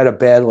year and had a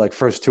bad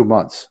first 2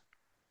 months.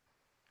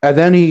 And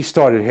then he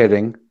started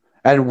hitting.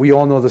 And we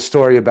all know the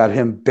story about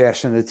him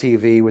bashing the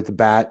TV with the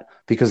bat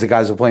because the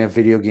guys were playing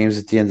video games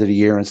at the end of the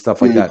year and stuff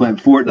like that. Playing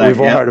Fortnite.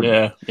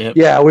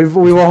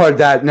 We've all heard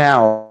that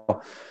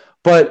now.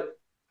 But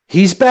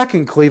he's back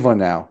in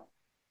Cleveland now.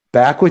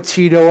 Back with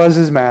Tito as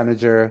his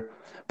manager,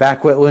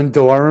 back with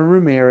Lindor and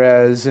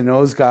Ramirez and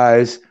those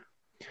guys.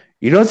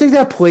 You don't think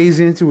that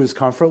plays into his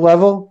comfort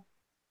level?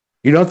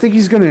 You don't think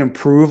he's going to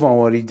improve on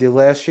what he did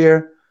last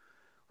year?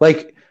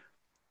 The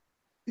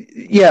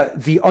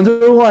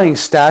underlying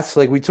stats,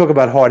 like we talk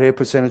about hard hit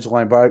percentage,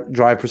 line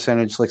drive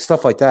percentage, like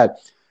stuff like that.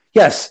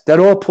 Yes, that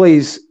all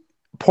plays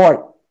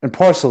part and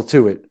parcel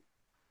to it.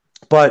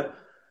 But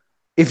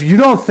if you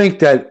don't think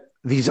that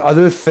these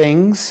other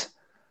things,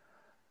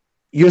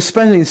 you're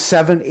spending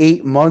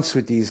 7-8 months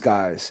with these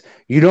guys.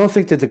 You don't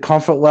think that the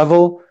comfort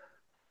level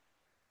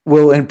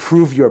will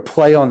improve your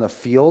play on the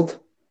field?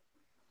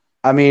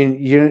 I mean,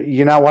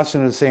 you're not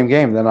watching the same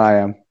game than I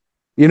am.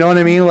 You know what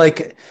I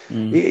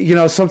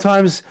mean?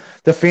 Sometimes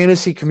the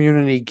fantasy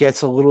community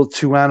gets a little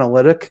too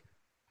analytic,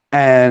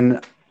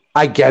 and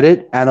I get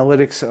it.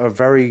 Analytics are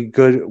very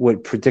good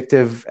with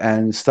predictive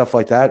and stuff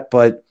like that,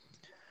 but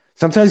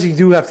sometimes you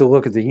do have to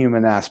look at the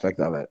human aspect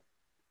of it.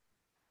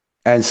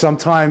 And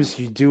sometimes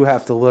you do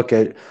have to look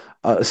at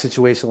a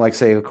situation like,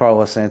 say, a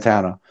Carlos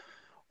Santana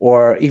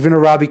or even a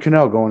Robbie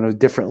Cano going to a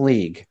different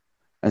league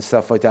and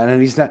stuff like that. And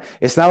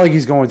it's not like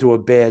he's going to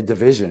a bad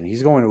division.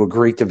 He's going to a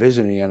great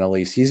division in the NL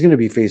East. He's going to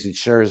be facing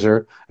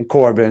Scherzer and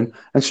Corbin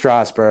and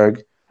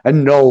Strasburg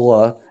and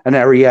Nola and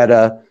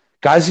Arrieta,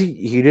 guys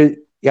he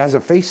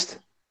hasn't faced.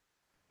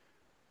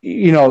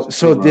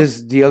 So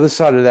there's the other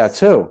side of that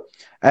too.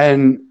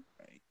 And,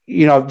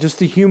 just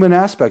the human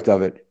aspect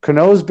of it.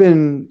 Cano's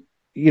been,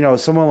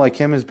 someone like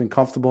him has been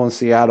comfortable in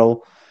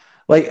Seattle.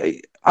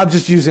 Like, I'm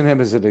just using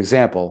him as an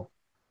example.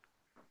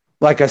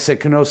 Like I said,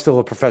 Cano's still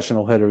a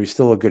professional hitter. He's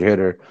still a good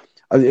hitter.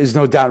 There's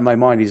no doubt in my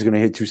mind he's going to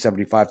hit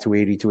 275,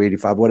 280,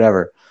 285,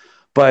 whatever.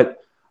 But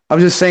I'm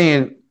just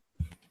saying,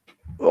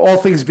 all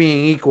things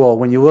being equal,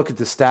 when you look at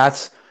the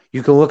stats,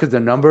 you can look at the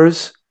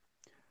numbers,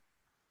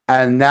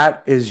 and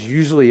that is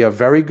usually a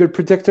very good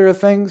predictor of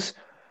things.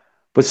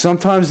 But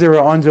sometimes there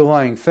are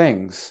underlying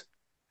things,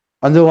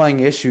 underlying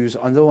issues,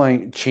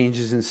 underlying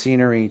changes in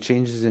scenery,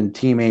 changes in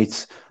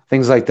teammates,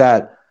 things like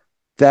that,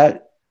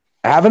 that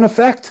have an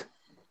effect.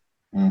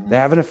 Mm-hmm. They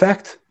have an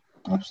effect.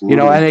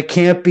 Absolutely. And it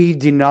can't be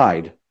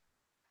denied.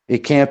 It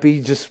can't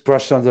be just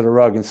brushed under the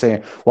rug and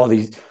saying, well,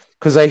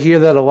 because I hear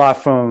that a lot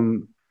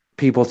from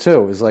people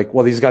too. Is like,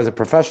 well, these guys are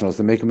professionals.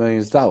 They're making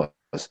millions of dollars.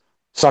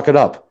 Suck it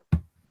up.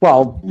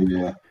 Well,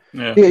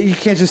 Yeah. you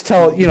can't just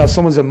tell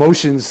someone's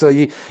emotions. So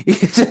the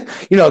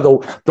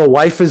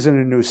wife is in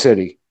a new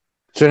city,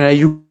 so now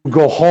you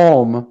go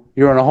home.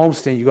 You're in a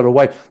homestand. You go to the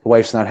wife. The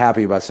wife's not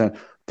happy about something.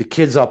 The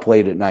kid's up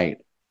late at night,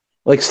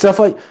 like stuff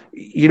like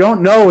you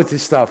don't know with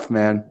this stuff,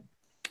 man.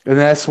 And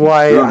that's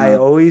why I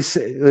always,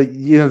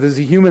 there's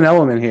a human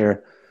element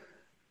here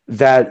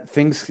that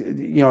things,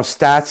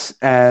 stats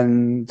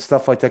and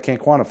stuff like that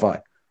can't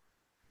quantify.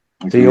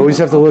 So you always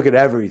have to look at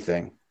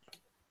everything.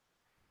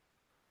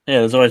 Yeah,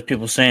 there's always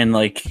people saying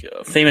like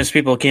famous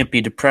people can't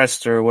be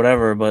depressed or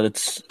whatever, but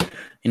it's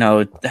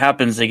it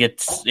happens.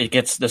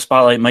 The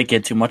spotlight might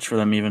get too much for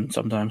them even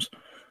sometimes.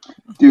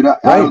 Dude, I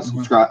don't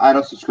subscribe. I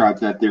don't subscribe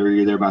to that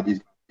theory either about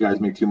these guys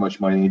make too much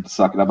money and need to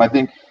suck it up. I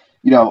think,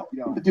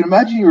 dude,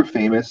 imagine you were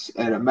famous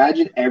and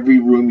imagine every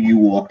room you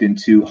walked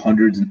into,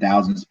 hundreds and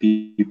thousands of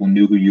people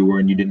knew who you were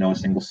and you didn't know a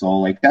single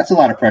soul. Like that's a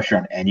lot of pressure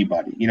on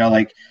anybody.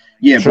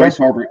 Yeah, sure. Bryce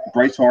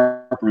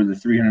Harper, the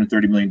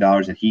 $330 million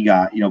that he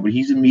got, but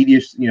he's a media,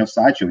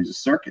 sideshow. He's a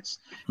circus.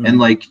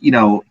 Mm-hmm.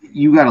 And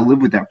you got to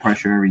live with that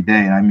pressure every day.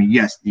 And I mean,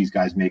 yes, these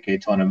guys make a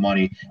ton of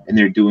money and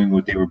they're doing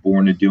what they were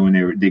born to do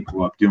and they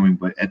grew up doing.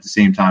 But at the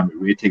same time,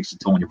 it takes a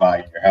toll on your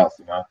body and your health,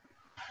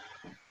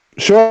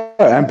 Sure.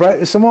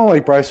 And someone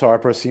like Bryce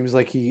Harper seems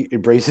like he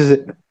embraces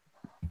it.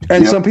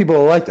 And some people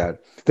are like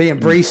that. They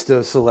embrace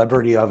the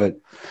celebrity of it.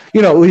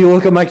 You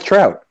look at Mike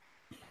Trout.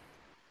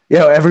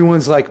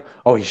 Everyone's like,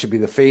 oh, he should be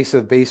the face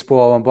of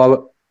baseball and blah,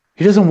 blah.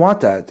 He doesn't want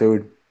that,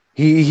 dude.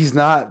 He's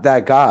not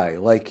that guy.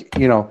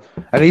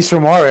 And he's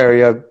from our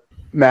area,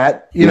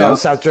 Matt,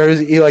 South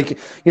Jersey,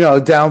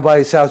 down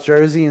by South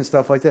Jersey and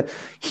stuff like that.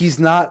 He's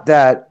not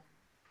that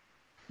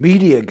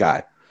media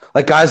guy.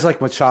 Like guys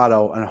like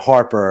Machado and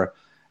Harper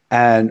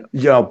and,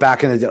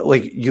 back in the day,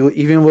 you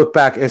even look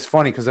back, it's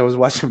funny because I was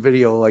watching a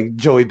video like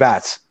Joey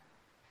Bats.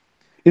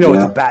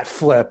 With the bat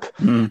flip.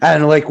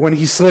 And when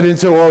he slid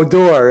into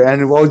Odor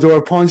and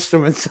Odor punched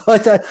him and stuff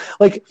like that.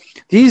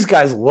 These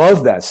guys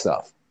love that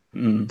stuff.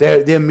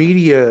 Their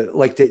media,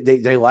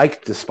 they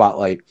like the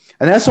spotlight.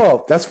 And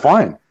that's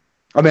fine.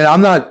 I mean,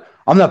 I'm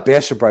not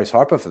bashing Bryce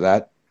Harper for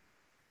that.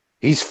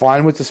 He's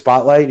fine with the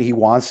spotlight. He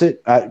wants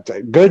it.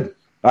 Good.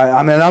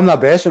 I mean, I'm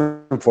not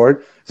bashing him for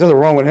it. There's nothing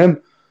wrong with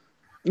him.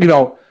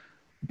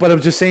 But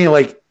I'm just saying,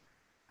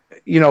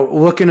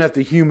 looking at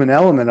the human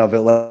element of it,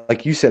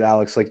 like you said,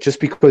 Alex,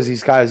 just because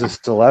these guys are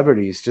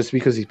celebrities, just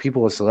because these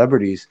people are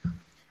celebrities,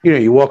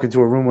 you walk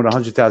into a room with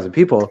 100,000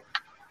 people.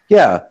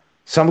 Yeah,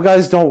 some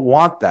guys don't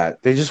want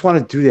that. They just want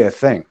to do their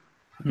thing.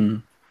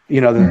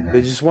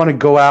 They just want to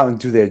go out and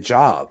do their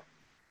job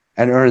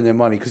and earn their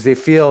money because they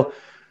feel,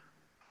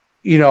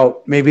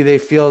 maybe they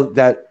feel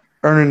that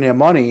earning their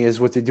money is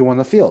what they do on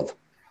the field.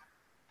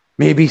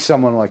 Maybe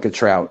someone like a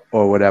Trout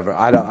or whatever.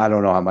 I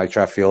don't know how Mike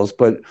Trout feels,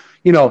 but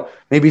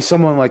maybe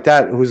someone like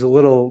that who's a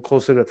little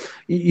closer to.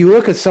 You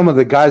look at some of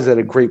the guys that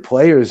are great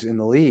players in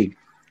the league,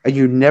 and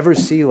you never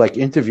see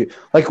interview.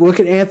 Look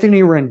at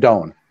Anthony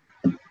Rendon.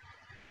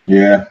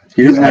 Yeah,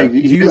 you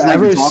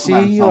ever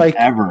see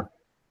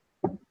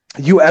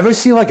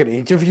an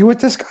interview with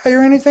this guy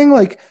or anything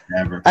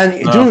Never.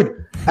 And no.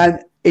 Dude,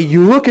 and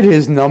you look at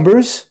his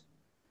numbers,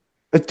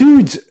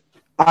 dude's.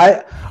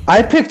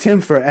 I picked him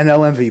for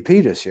NL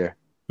MVP this year.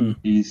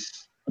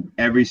 He's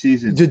every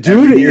season. The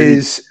dude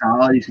is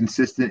solid. He's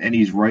consistent, and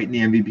he's right in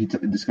the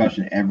MVP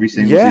discussion every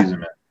single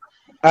season. Man.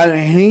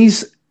 And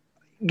he's,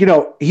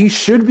 he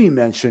should be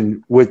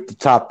mentioned with the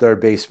top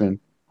third baseman,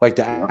 like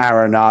the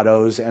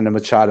Arenados and the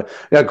Machado.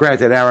 Now,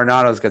 granted,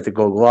 Arenado's got the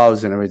Gold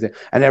Gloves and everything,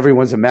 and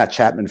everyone's a Matt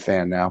Chapman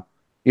fan now.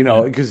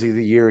 Because of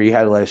the year he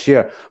had last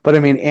year. But I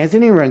mean,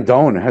 Anthony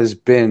Rendon has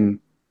been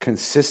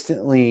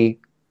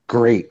consistently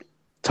great.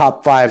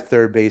 Top 5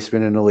 third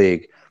baseman in the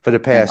league for the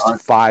past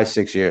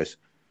 5-6 years.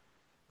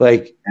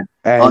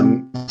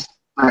 And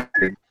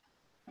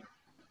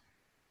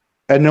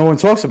no one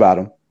talks about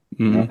him.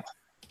 Mm-hmm.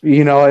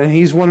 And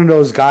he's one of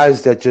those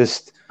guys that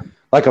just,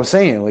 like I'm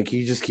saying,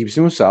 he just keeps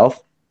to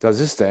himself, does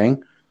his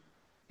thing.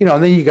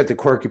 And then you got the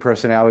quirky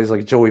personalities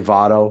like Joey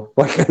Votto,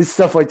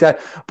 stuff like that.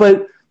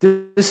 But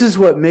this is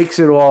what makes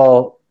it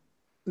all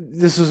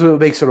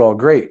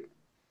great.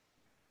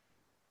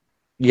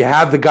 You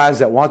have the guys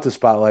that want the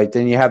spotlight,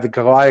 then you have the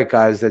quiet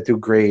guys that do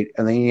great,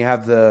 and then you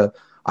have the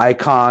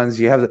icons.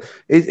 You have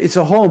it's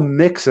a whole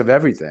mix of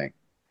everything,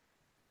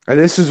 and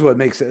this is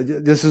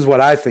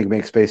what I think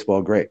makes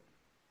baseball great.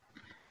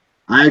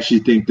 I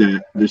actually think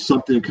that there's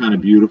something kind of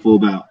beautiful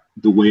about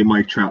the way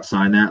Mike Trout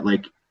signed that.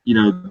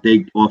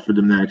 They offered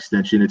him that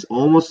extension. It's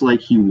almost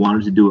like he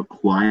wanted to do it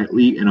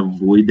quietly and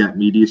avoid that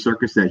media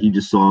circus that he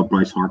just saw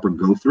Bryce Harper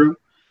go through.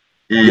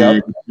 And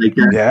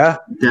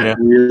that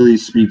really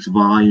speaks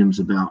volumes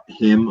about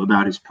him,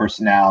 about his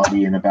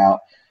personality, and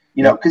about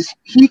because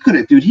he could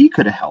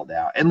have held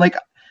out. And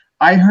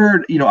I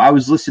heard, I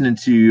was listening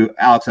to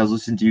Alex. I was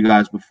listening to you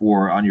guys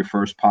before on your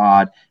first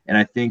pod, and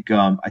I think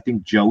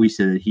Joey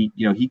said that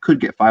he could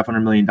get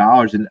 $500 million,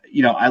 and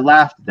I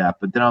laughed at that.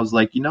 But then I was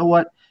like, you know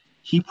what?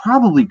 he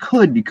probably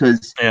could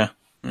because Yeah.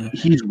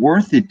 He's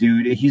worth it,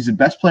 dude. He's the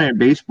best player in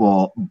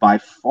baseball by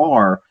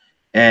far,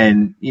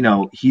 and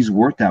he's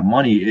worth that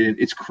money.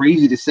 It's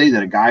crazy to say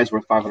that a guy's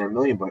worth $500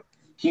 million, but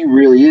he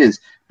really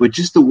is. But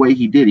just the way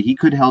he did it, he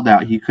could have held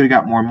out. He could have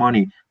got more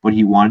money, but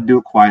he wanted to do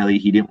it quietly.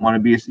 He didn't want to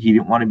be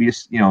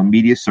a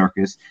media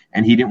circus,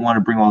 and he didn't want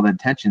to bring all that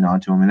attention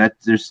onto him. And that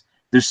there's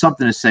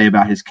something to say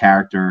about his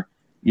character,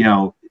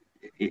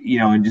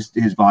 and just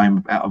his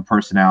volume of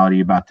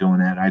personality about doing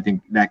that. I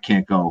think that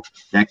can't go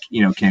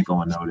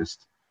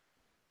unnoticed.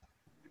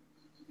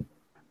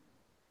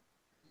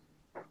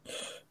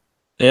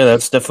 Yeah,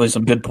 that's definitely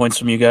some good points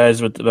from you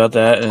guys about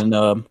that. And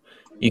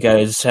you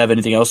guys have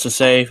anything else to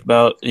say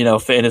about,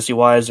 fantasy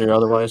wise or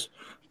otherwise?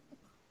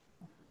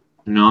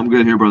 No, I'm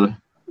good here, brother.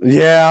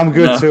 Yeah, I'm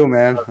good too,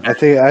 man. I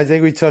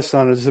think we touched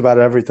on just about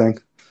everything.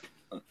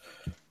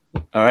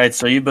 All right,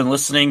 so you've been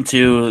listening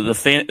to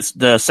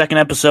the second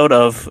episode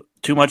of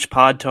Too Much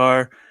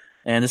Podtar,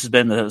 and this has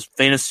been the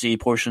fantasy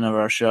portion of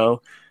our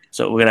show.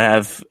 So we're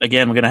gonna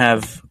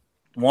have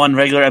one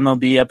regular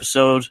MLB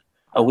episode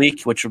a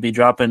week, which will be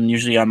dropping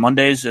usually on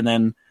Mondays, and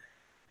then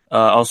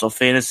also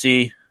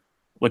fantasy,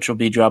 which will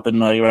be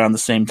dropping around the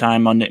same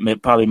time,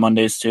 probably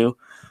Mondays too,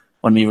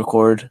 when we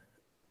record.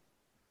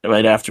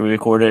 Right after we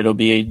record it, it'll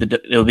be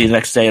the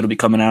next day. It'll be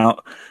coming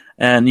out,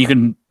 and you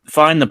can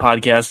find the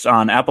podcast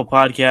on Apple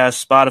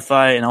Podcasts,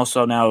 Spotify, and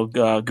also now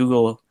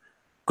Google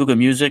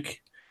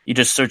Music. You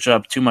just search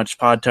up Too Much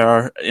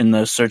Podtar in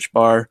the search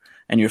bar,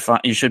 and you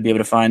should be able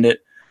to find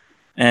it.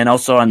 And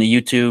also on the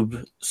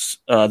YouTube,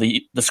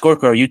 the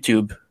Scorecrow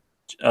YouTube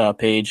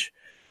page.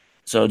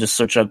 So just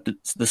search up the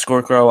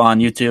Scorecrow on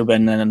YouTube,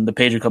 and then the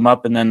page will come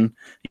up, and then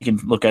you can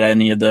look at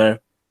any of the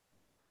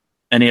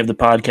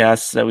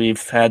podcasts that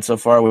we've had so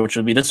far, which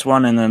will be this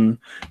one, and then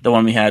the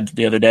one we had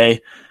the other day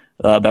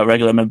about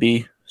regular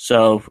MLB.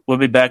 So we'll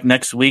be back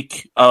next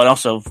week. Oh, and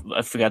also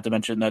I forgot to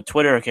mention the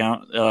Twitter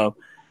account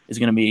is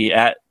going to be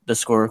at the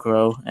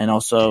Scorecrow, and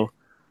also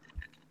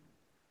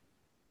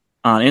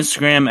on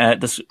Instagram at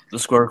the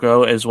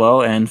Scorecrow as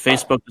well, and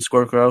Facebook the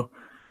Scorecrow.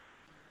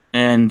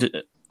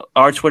 And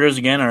our Twitters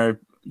again are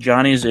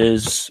Johnny's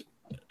is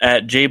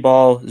at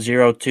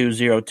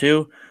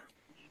jball0202.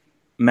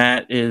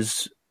 Matt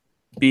is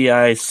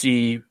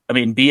BISHPHAT,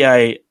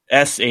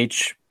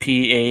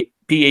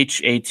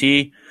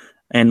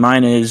 and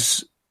mine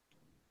is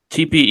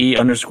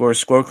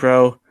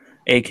TPE_Scorecrow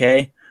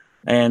AK.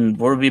 And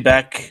we'll be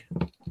back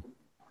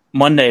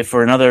Monday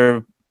for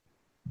another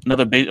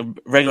big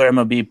regular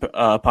MLB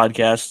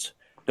podcast,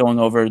 going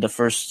over the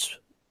first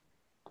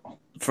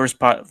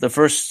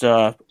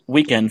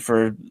weekend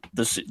for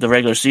the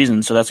regular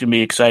season. So that's going to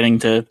be exciting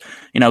to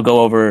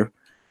go over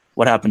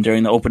what happened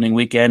during the opening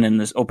weekend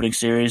and this opening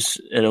series.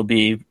 It'll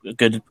be a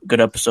good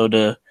episode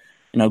to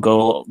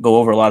go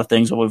over a lot of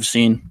things that we've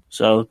seen.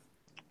 So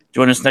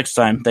join us next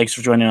time. Thanks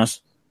for joining us.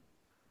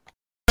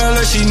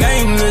 She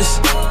nameless,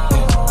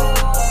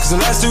 'cause the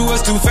last two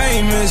was too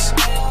famous.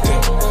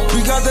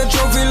 We got the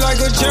trophy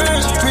like a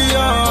champion.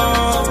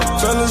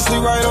 Fell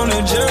asleep right on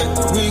the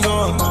jet. We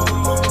gone.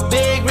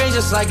 Big range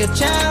just like a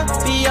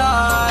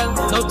champion.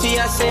 No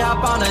TSA,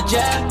 hop on a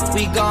jet.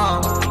 We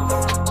gone.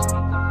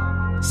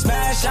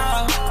 Smash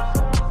out.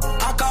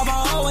 I call my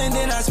hoe and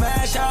then I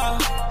smash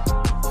out.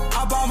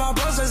 I bought my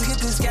bros, let's get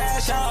this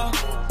cash out.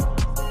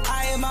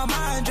 I in my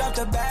mind, drop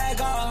the bag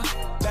off.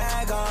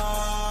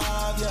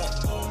 Yeah.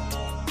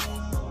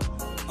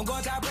 I'm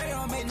going to break,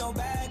 don't make no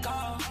bag.